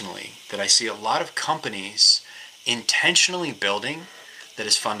personally, that I see a lot of companies intentionally building that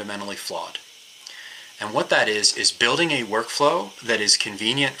is fundamentally flawed. And what that is building a workflow that is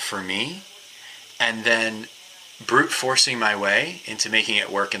convenient for me, and then brute forcing my way into making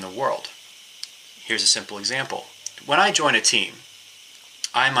it work in the world. Here's a simple example. When I join a team,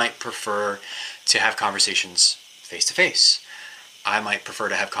 I might prefer to have conversations face-to-face. I might prefer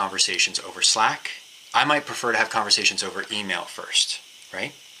to have conversations over Slack. I might prefer to have conversations over email first,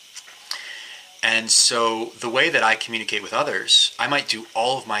 right? And so the way that I communicate with others, I might do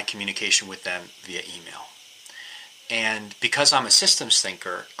all of my communication with them via email. And because I'm a systems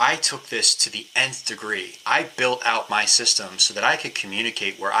thinker, I took this to the nth degree. I built out my system so that I could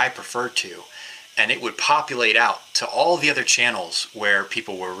communicate where I preferred to, and it would populate out to all the other channels where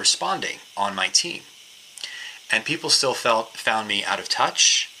people were responding on my team. And people still found me out of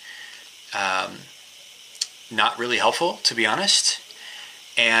touch, not really helpful, to be honest.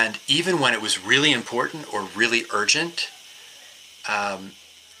 And even when it was really important or really urgent,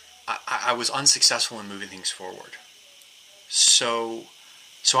 I was unsuccessful in moving things forward. So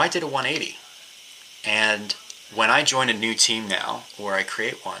I did a 180. And when I join a new team now, or I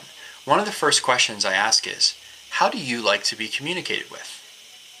create one of the first questions I ask is, how do you like to be communicated with?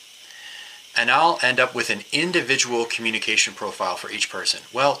 And I'll end up with an individual communication profile for each person.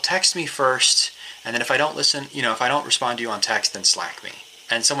 Well, text me first, and then if I don't listen, if I don't respond to you on text, then Slack me.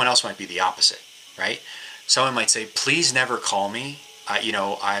 And someone else might be the opposite, right? Someone might say, please never call me. I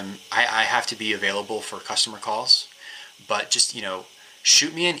have to be available for customer calls. but just,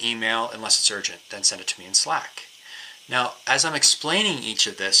 shoot me an email unless it's urgent, then send it to me in Slack. Now, as I'm explaining each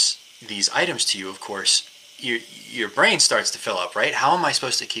of these items to you, of course, your brain starts to fill up, right? How am I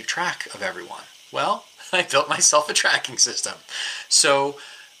supposed to keep track of everyone? Well, I built myself a tracking system. So,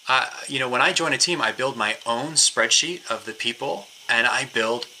 when I join a team, I build my own spreadsheet of the people, and I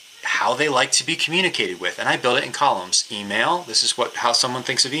build how they like to be communicated with. And I build it in columns. Email, this is how someone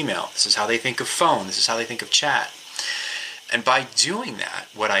thinks of email. This is how they think of phone. This is how they think of chat. And by doing that,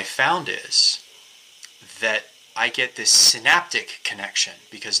 what I found is that I get this synaptic connection,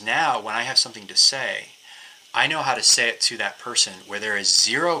 because now when I have something to say, I know how to say it to that person where there is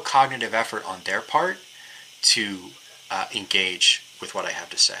zero cognitive effort on their part to engage with what I have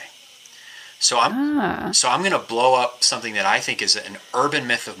to say. So I'm going to blow up something that I think is an urban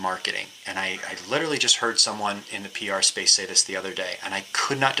myth of marketing. And I literally just heard someone in the PR space say this the other day, and I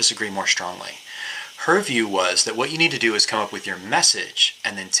could not disagree more strongly. Her view was that what you need to do is come up with your message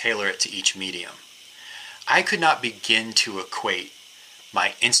and then tailor it to each medium. I could not begin to equate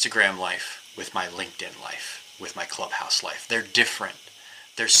my Instagram life with my LinkedIn life, with my Clubhouse life. They're different.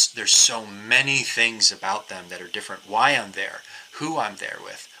 There's so many things about them that are different. Why I'm there, who I'm there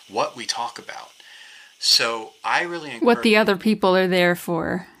with, what we talk about. So I really encourage what the other people are there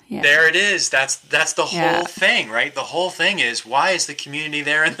for. Yeah. There it is. That's the whole thing, right? The whole thing is, why is the community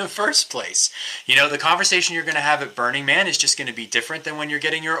there in the first place? The conversation you're going to have at Burning Man is just going to be different than when you're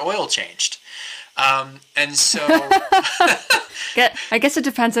getting your oil changed. And so I guess it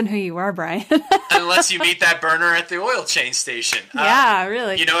depends on who you are, Brian. Unless you meet that burner at the oil change station. Yeah,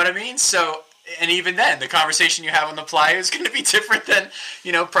 really. You know what I mean? So, and even then, the conversation you have on the playa is going to be different than,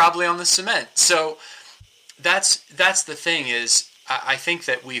 probably on the cement. So that's the thing is, I think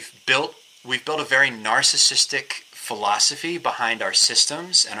that we've built a very narcissistic philosophy behind our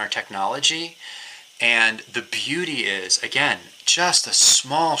systems and our technology. And the beauty is, again, just a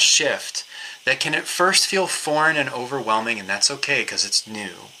small shift that can at first feel foreign and overwhelming, and that's okay because it's new.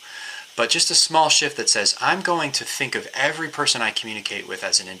 But just a small shift that says, I'm going to think of every person I communicate with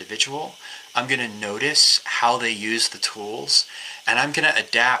as an individual. I'm going to notice how they use the tools, and I'm going to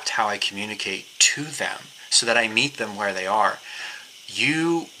adapt how I communicate to them so that I meet them where they are.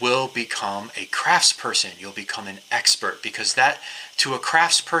 You will become a craftsperson. You'll become an expert, because to a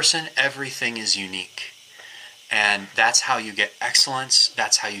craftsperson, everything is unique. And that's how you get excellence.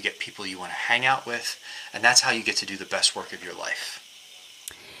 That's how you get people you want to hang out with. And that's how you get to do the best work of your life.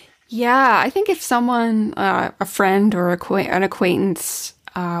 Yeah, I think if someone, a friend or an acquaintance,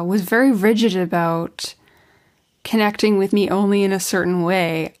 was very rigid about connecting with me only in a certain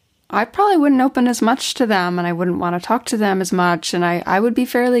way, I probably wouldn't open as much to them, and I wouldn't want to talk to them as much, and I would be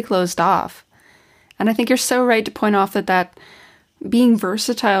fairly closed off. And I think you're so right to point off that being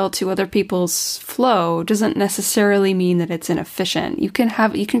versatile to other people's flow doesn't necessarily mean that it's inefficient. You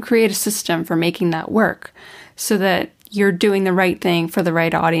can create a system for making that work so that you're doing the right thing for the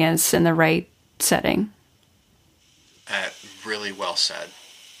right audience in the right setting. Really well said.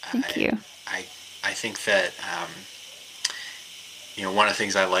 Thank you. I think that, one of the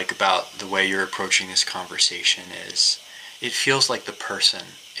things I like about the way you're approaching this conversation is it feels like the person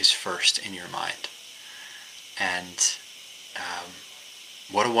is first in your mind. And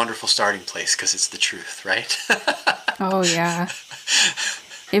what a wonderful starting place, because it's the truth, right? Oh, yeah.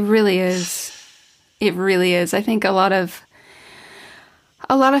 It really is. It really is. I think a lot of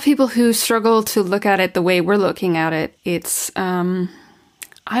people who struggle to look at it the way we're looking at it, it's,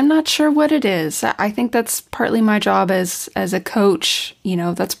 I'm not sure what it is. I think that's partly my job as a coach.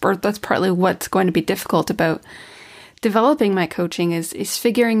 That's partly what's going to be difficult about developing my coaching is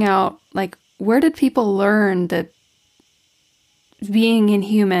figuring out, where did people learn that being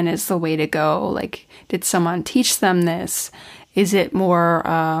inhuman is the way to go? Did someone teach them this? Is it more,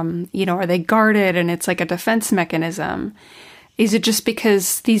 are they guarded and it's like a defense mechanism? Is it just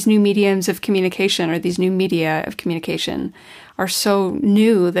because these new mediums of communication or these new media of communication are so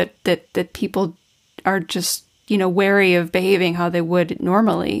new that people are just, wary of behaving how they would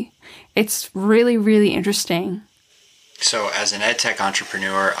normally? It's really, really interesting. So as an ed tech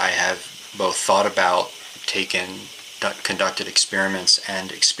entrepreneur, I have both thought about, conducted experiments,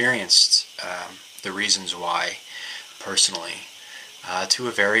 and experienced the reasons why personally to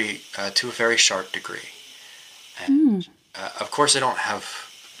a very sharp degree. And of course, I don't have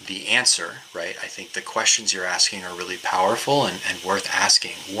the answer, right? I think the questions you're asking are really powerful and worth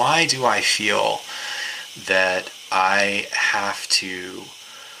asking. Why do I feel that I have to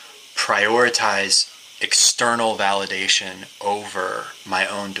prioritize external validation over my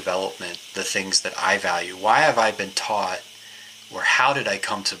own development, the things that I value? Why have I been taught or how did I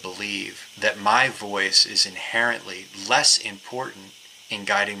come to believe that my voice is inherently less important in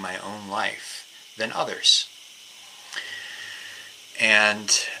guiding my own life than others?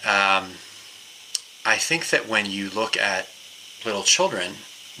 And I think that when you look at little children,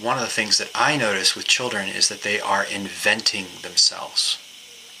 one of the things that I notice with children is that they are inventing themselves.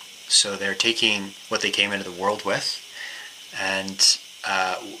 So they're taking what they came into the world with and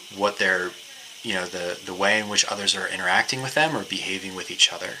what they're, the way in which others are interacting with them or behaving with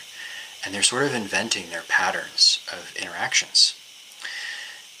each other. And they're sort of inventing their patterns of interactions.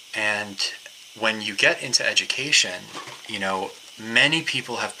 And when you get into education, many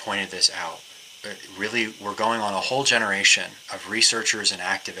people have pointed this out. Really, we're going on a whole generation of researchers and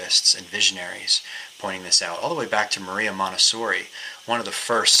activists and visionaries pointing this out, all the way back to Maria Montessori, one of the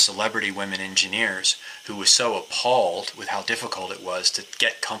first celebrity women engineers who was so appalled with how difficult it was to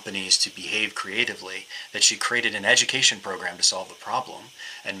get companies to behave creatively that she created an education program to solve the problem.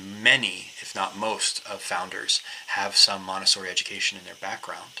 And many, if not most, of founders have some Montessori education in their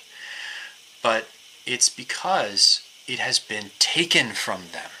background. But it's because it has been taken from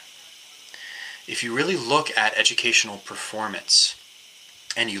them. If you really look at educational performance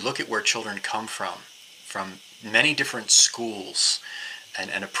and you look at where children come from many different schools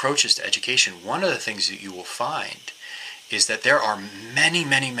and approaches to education, one of the things that you will find is that there are many,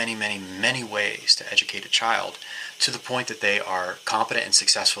 many, many, many, many ways to educate a child to the point that they are competent and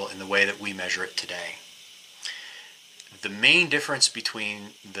successful in the way that we measure it today. The main difference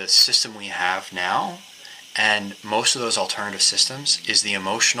between the system we have now and most of those alternative systems is the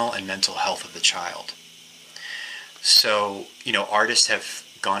emotional and mental health of the child. So, artists have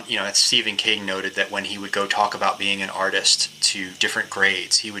gone, Stephen King noted that when he would go talk about being an artist to different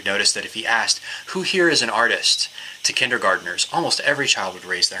grades, he would notice that if he asked, who here is an artist, to kindergartners, almost every child would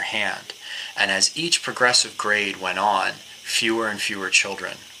raise their hand. And as each progressive grade went on, fewer and fewer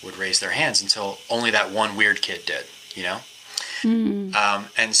children would raise their hands until only that one weird kid did,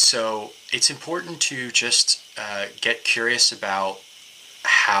 And so it's important to just get curious about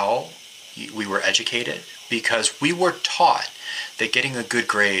how we were educated, because we were taught that getting a good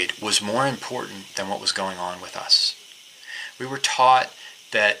grade was more important than what was going on with us. We were taught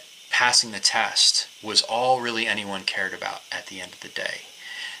that passing the test was all really anyone cared about at the end of the day.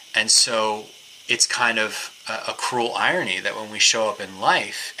 And so it's kind of a cruel irony that when we show up in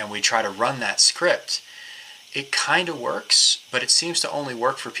life and we try to run that script, it kind of works, but it seems to only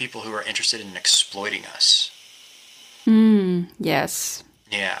work for people who are interested in exploiting us. Yes.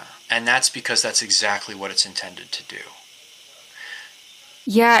 Yeah, and that's because that's exactly what it's intended to do.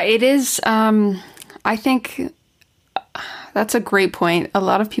 Yeah, it is. I think that's a great point. A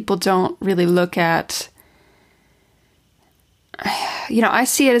lot of people don't really look at, I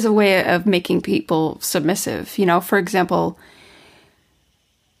see it as a way of making people submissive. For example,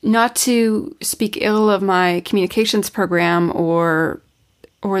 not to speak ill of my communications program or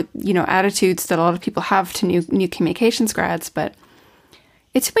attitudes that a lot of people have to new communications grads, but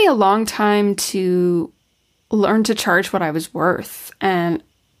it took me a long time to learn to charge what I was worth and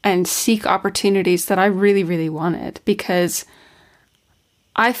seek opportunities that I really, really wanted, because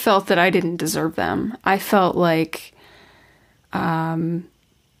I felt that I didn't deserve them. I felt like, we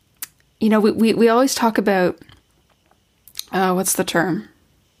always talk about, what's the term?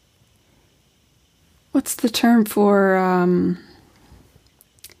 What's the term for,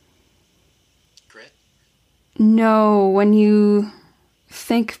 Grit? No, when you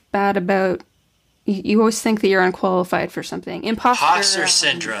think bad about, you always think that you're unqualified for something. Imposter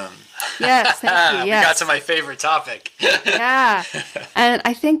syndrome. Yes, thank you. Yes. We got to my favorite topic. Yeah. And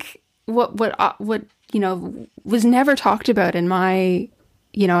I think what was never talked about in my,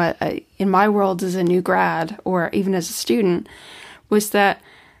 in my world as a new grad or even as a student was that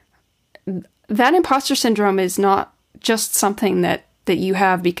imposter syndrome is not just something that you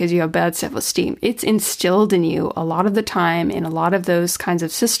have because you have bad self-esteem. It's instilled in you a lot of the time in a lot of those kinds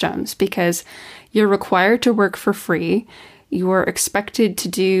of systems, because you're required to work for free. You're expected to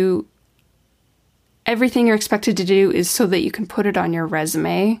do everything you're expected to do is so that you can put it on your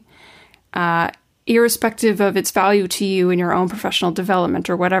resume, irrespective of its value to you in your own professional development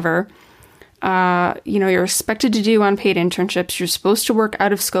or whatever. You're expected to do unpaid internships. You're supposed to work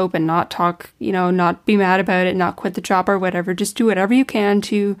out of scope and not talk, not be mad about it, not quit the job or whatever. Just do whatever you can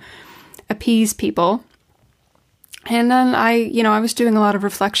to appease people. And then I was doing a lot of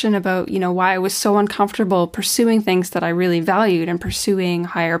reflection about, why I was so uncomfortable pursuing things that I really valued and pursuing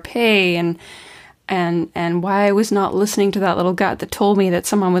higher pay and why I was not listening to that little gut that told me that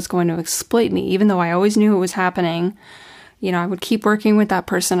someone was going to exploit me, even though I always knew it was happening. I would keep working with that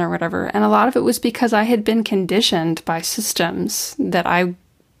person or whatever. And a lot of it was because I had been conditioned by systems that I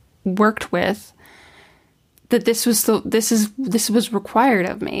worked with, that this was required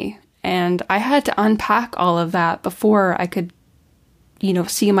of me. And I had to unpack all of that before I could,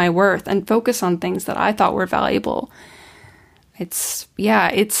 see my worth and focus on things that I thought were valuable. I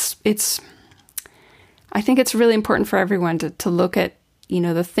think it's really important for everyone to look at,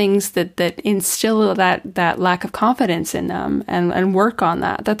 the things that instill that lack of confidence in them and work on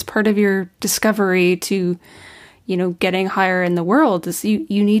that. That's part of your discovery to, getting higher in the world, is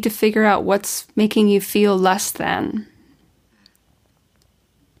you need to figure out what's making you feel less than.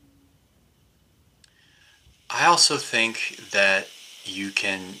 I also think that you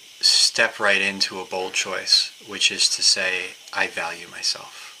can step right into a bold choice, which is to say, I value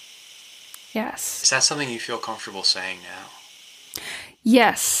myself. Yes. Is that something you feel comfortable saying now?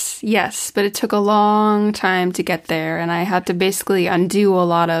 Yes, but it took a long time to get there, and I had to basically undo a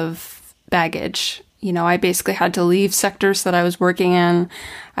lot of baggage. I basically had to leave sectors that I was working in.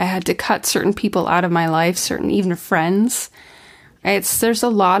 I had to cut certain people out of my life, certain even friends. There's a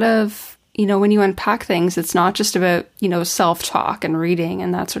lot of, when you unpack things, it's not just about, self-talk and reading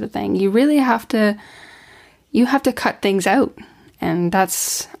and that sort of thing. You really have to cut things out. And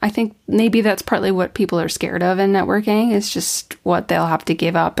I think maybe that's partly what people are scared of in networking, is just what they'll have to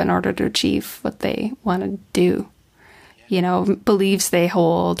give up in order to achieve what they want to do. Beliefs they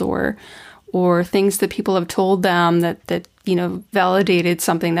hold or things that people have told them that validated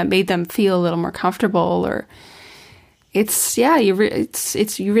something that made them feel a little more comfortable. Or you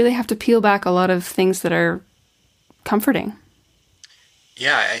really have to peel back a lot of things that are comforting.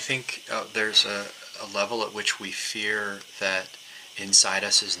 Yeah, I think there's a level at which we fear that inside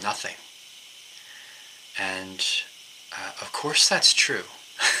us is nothing. And of course that's true.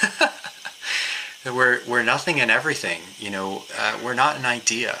 We're nothing and everything. We're not an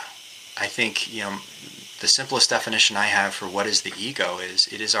idea. I think, the simplest definition I have for what is the ego is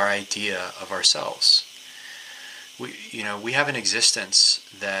it is our idea of ourselves. We have an existence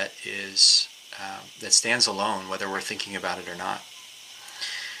that is that stands alone, whether we're thinking about it or not.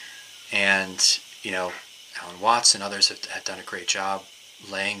 And Alan Watts and others have done a great job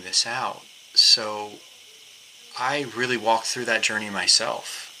laying this out. So I really walked through that journey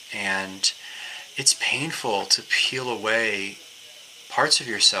myself, and it's painful to peel away parts of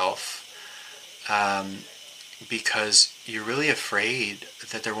yourself because you're really afraid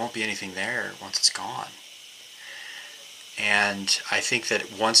that there won't be anything there once it's gone. And I think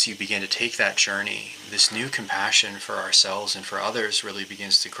that once you begin to take that journey, this new compassion for ourselves and for others really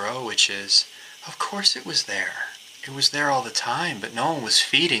begins to grow, which is, of course it was there. It was there all the time, but no one was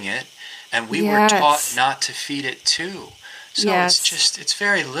feeding it, and we were taught not to feed it too. So it's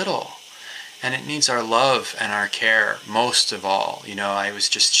very little, and it needs our love and our care most of all. I was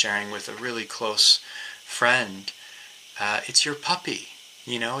just sharing with a really close friend, it's your puppy.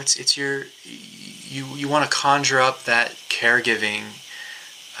 It's your, you want to conjure up that caregiving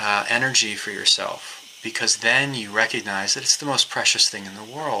energy for yourself, because then you recognize that it's the most precious thing in the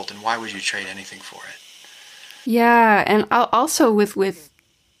world, and why would you trade anything for it? Yeah, and also with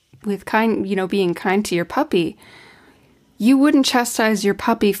kind, being kind to your puppy, you wouldn't chastise your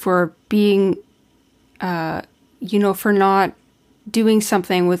puppy for being, for not doing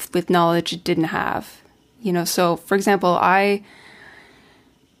something with knowledge it didn't have. So for example,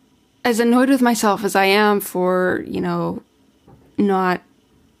 as annoyed with myself as I am for, not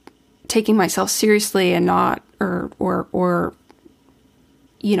taking myself seriously and not, or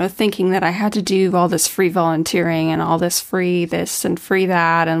thinking that I had to do all this free volunteering and all this free this and free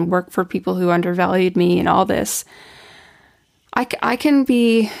that and work for people who undervalued me and all this, I can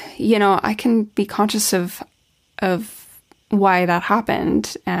be, I can be conscious of why that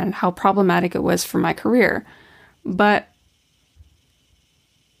happened and how problematic it was for my career. But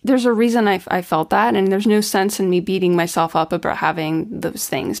there's a reason I felt that, and there's no sense in me beating myself up about having those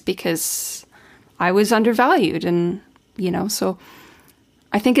things, because I was undervalued. And, so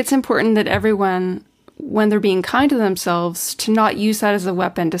I think it's important that everyone, when they're being kind to themselves, to not use that as a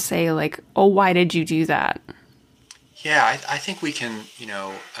weapon to say, like, oh, why did you do that? Yeah, I think we can,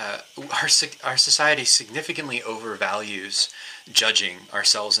 our society significantly overvalues judging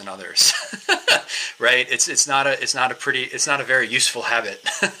ourselves and others, right? It's not a very useful habit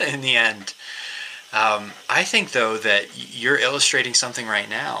in the end. I think though that you're illustrating something right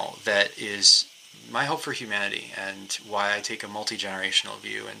now that is my hope for humanity, and why I take a multi-generational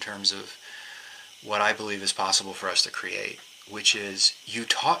view in terms of what I believe is possible for us to create, which is you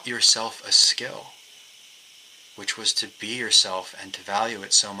taught yourself a skill, which was to be yourself and to value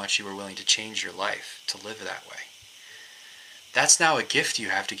it so much you were willing to change your life to live that way. that's now a gift you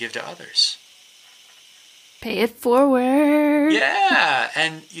have to give to others. Pay it forward. Yeah,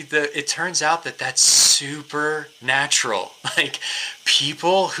 and it turns out that that's super natural. Like,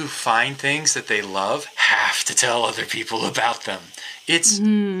 people who find things that they love have to tell other people about them. It's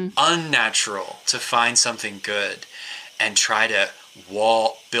unnatural to find something good and try to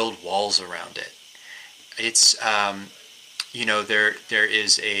build walls around it. It's, there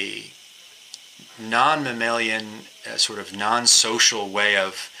is a non-mammalian, sort of non-social way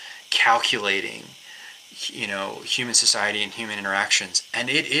of calculating human society and human interactions, and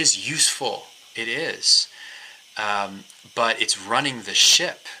it is useful. It is, but it's running the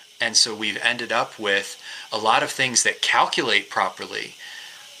ship, and so we've ended up with a lot of things that calculate properly,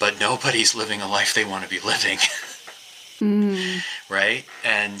 but nobody's living a life they want to be living. Right?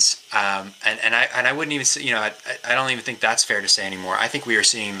 And I wouldn't even say, I don't even think that's fair to say anymore. I think we are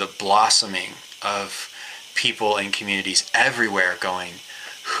seeing the blossoming of people and communities everywhere going,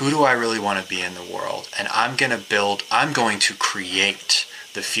 who do I really want to be in the world? And I'm going to create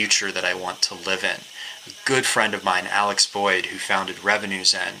the future that I want to live in. A good friend of mine, Alex Boyd, who founded Revenue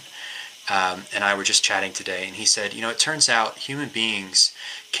Zen, and I were just chatting today, and he said, it turns out human beings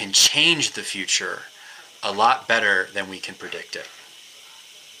can change the future a lot better than we can predict it.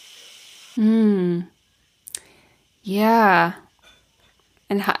 Yeah.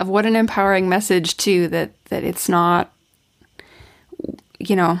 And what an empowering message too, that it's not,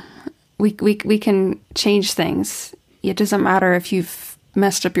 we can change things. It doesn't matter if you've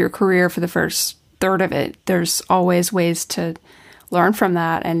messed up your career for the first third of it. There's always ways to learn from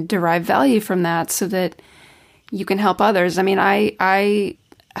that and derive value from that so that you can help others. I mean, I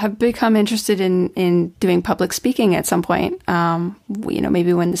have become interested in doing public speaking at some point,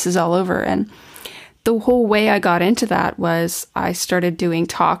 maybe when this is all over. And the whole way I got into that was I started doing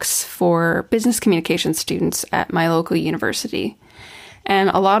talks for business communication students at my local university. And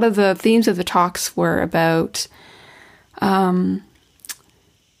a lot of the themes of the talks were about,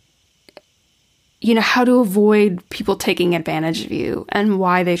 how to avoid people taking advantage of you and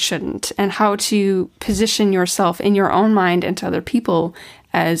why they shouldn't, and how to position yourself in your own mind and to other people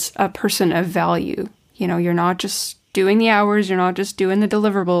as a person of value. You're not just doing the hours, you're not just doing the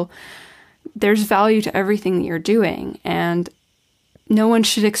deliverable. There's value to everything that you're doing, and no one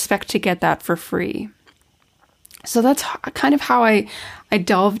should expect to get that for free. So that's kind of how I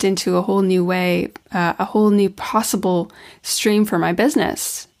delved into a whole new way, a whole new possible stream for my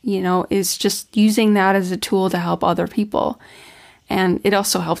business, is just using that as a tool to help other people. And it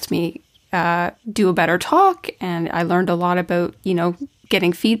also helped me do a better talk, and I learned a lot about,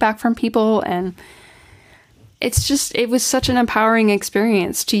 getting feedback from people, and it was such an empowering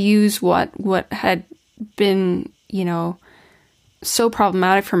experience to use what had been, so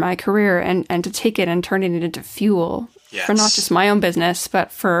problematic for my career and to take it and turn it into fuel for not just my own business,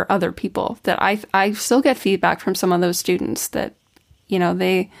 but for other people. That I still get feedback from some of those students that,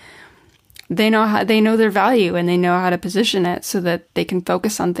 they know their value and they know how to position it so that they can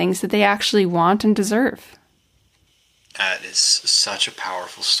focus on things that they actually want and deserve. That is such a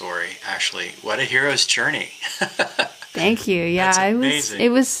powerful story, Ashley. What a hero's journey. Thank you. Yeah, That's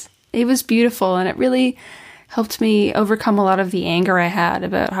amazing. It was beautiful, and it really helped me overcome a lot of the anger I had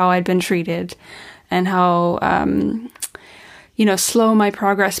about how I'd been treated and how slow my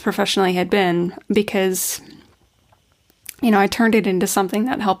progress professionally had been, because I turned it into something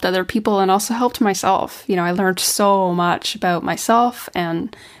that helped other people and also helped myself. I learned so much about myself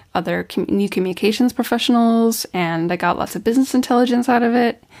and other new communications professionals, and I got lots of business intelligence out of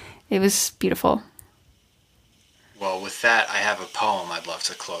it. It was beautiful. Well, with that, I have a poem I'd love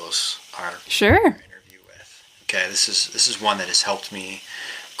to close our Sure. interview with. Okay, this is one that has helped me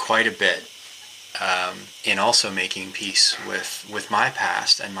quite a bit in also making peace with my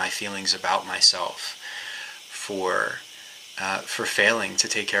past and my feelings about myself for failing to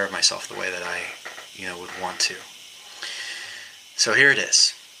take care of myself the way that I would want to. So here it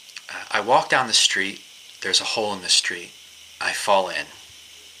is. I walk down the street. There's a hole in the street. I fall in.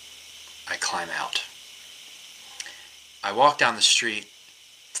 I climb out. I walk down the street.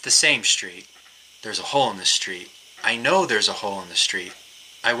 It's the same street. There's a hole in the street. I know there's a hole in the street.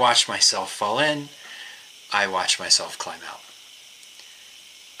 I watch myself fall in. I watch myself climb out.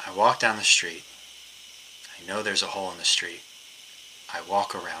 I walk down the street. I know there's a hole in the street. I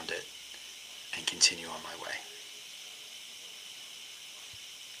walk around it and continue on my way.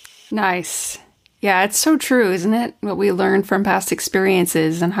 Nice. Yeah, it's so true, isn't it? What we learn from past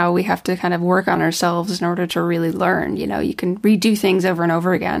experiences and how we have to kind of work on ourselves in order to really learn. You can redo things over and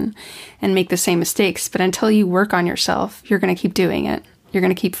over again and make the same mistakes, but until you work on yourself, you're going to keep doing it. You're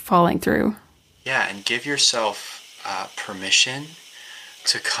going to keep falling through. Yeah, and give yourself permission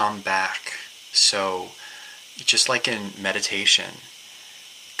to come back. So just like in meditation,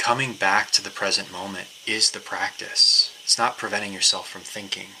 coming back to the present moment is the practice. It's not preventing yourself from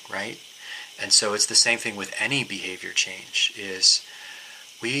thinking, right? And so it's the same thing with any behavior change. Is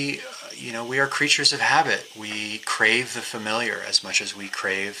we are creatures of habit. We crave the familiar as much as we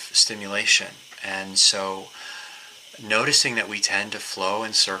crave stimulation. And so noticing that we tend to flow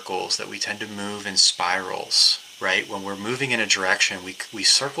in circles, that we tend to move in spirals, right? When we're moving in a direction, we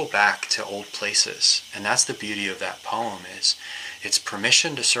circle back to old places. And that's the beauty of that poem, is it's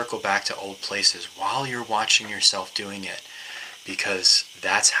permission to circle back to old places while you're watching yourself doing it, because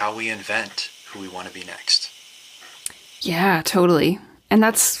that's how we invent who we want to be next. Yeah, totally. And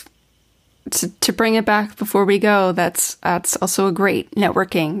that's, to bring it back before we go, that's also a great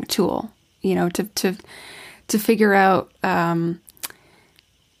networking tool, to figure out,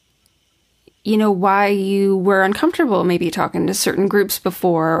 why you were uncomfortable maybe talking to certain groups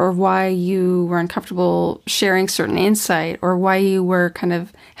before, or why you were uncomfortable sharing certain insight, or why you were kind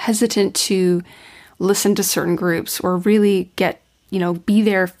of hesitant to listen to certain groups, or really be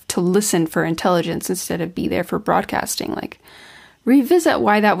there to listen for intelligence instead of be there for broadcasting. Like, revisit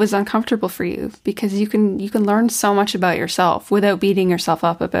why that was uncomfortable for you, because you can learn so much about yourself without beating yourself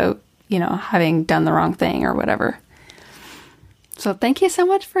up about, having done the wrong thing or whatever. So thank you so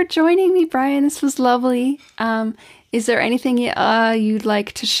much for joining me, Brian. This was lovely. Is there anything you'd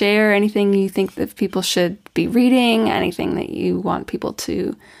like to share? Anything you think that people should be reading? Anything that you want people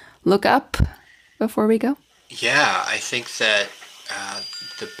to look up before we go? Yeah, I think that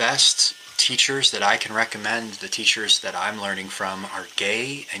the best teachers that I can recommend, the teachers that I'm learning from, are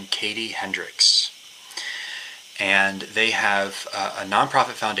Gay and Katie Hendricks. And they have a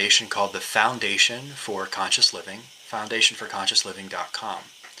nonprofit foundation called the Foundation for Conscious Living, foundationforconsciousliving.com.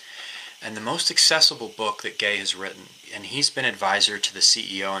 And the most accessible book that Gay has written, and he's been advisor to the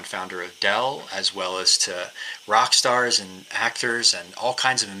CEO and founder of Dell, as well as to rock stars and actors and all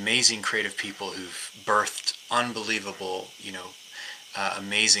kinds of amazing creative people who've birthed unbelievable,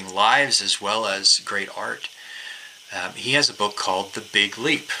 amazing lives as well as great art. He has a book called The Big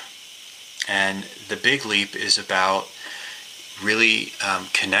Leap. And The Big Leap is about really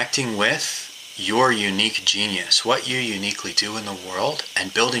connecting with your unique genius, what you uniquely do in the world,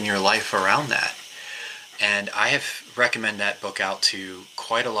 and building your life around that. And I have recommended that book out to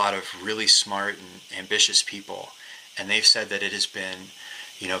quite a lot of really smart and ambitious people. And they've said that it has been,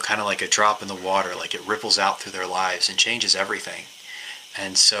 kind of like a drop in the water, like it ripples out through their lives and changes everything.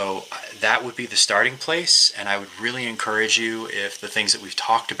 And so that would be the starting place. And I would really encourage you, if the things that we've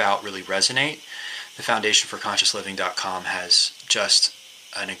talked about really resonate, the foundationforconsciousliving.com has just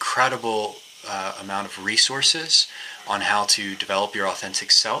an incredible amount of resources on how to develop your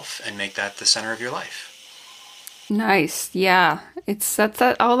authentic self and make that the center of your life. Nice. Yeah. It's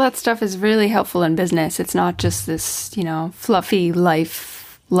that all that stuff is really helpful in business. It's not just this, fluffy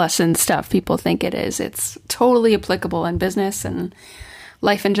life lesson stuff people think it is. It's totally applicable in business and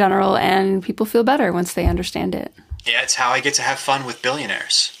life in general, and people feel better once they understand it. Yeah, it's how I get to have fun with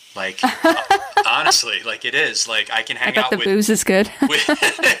billionaires. Like, honestly, like it is. Like, I can hang out with... I bet the booze is good.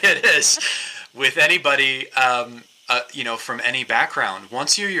 It is. With anybody, from any background.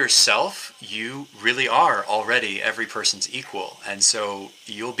 Once you're yourself, you really are already every person's equal. And so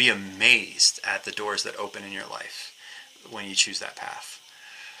you'll be amazed at the doors that open in your life when you choose that path.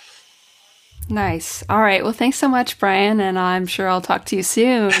 Nice. All right. Well, thanks so much, Brian, and I'm sure I'll talk to you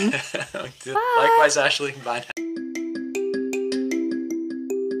soon. Likewise, Ashley. Bye.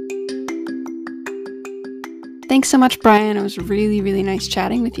 Thanks so much, Brian. It was really, really nice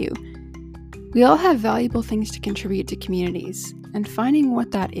chatting with you. We all have valuable things to contribute to communities, and finding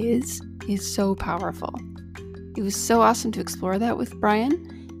what that is so powerful. It was so awesome to explore that with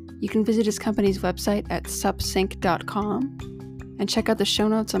Brian. You can visit his company's website at subsync.com. And check out the show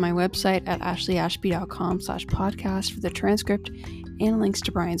notes on my website at ashleyashby.com/podcast for the transcript and links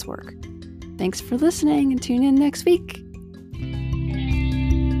to Brian's work. Thanks for listening, and tune in next week.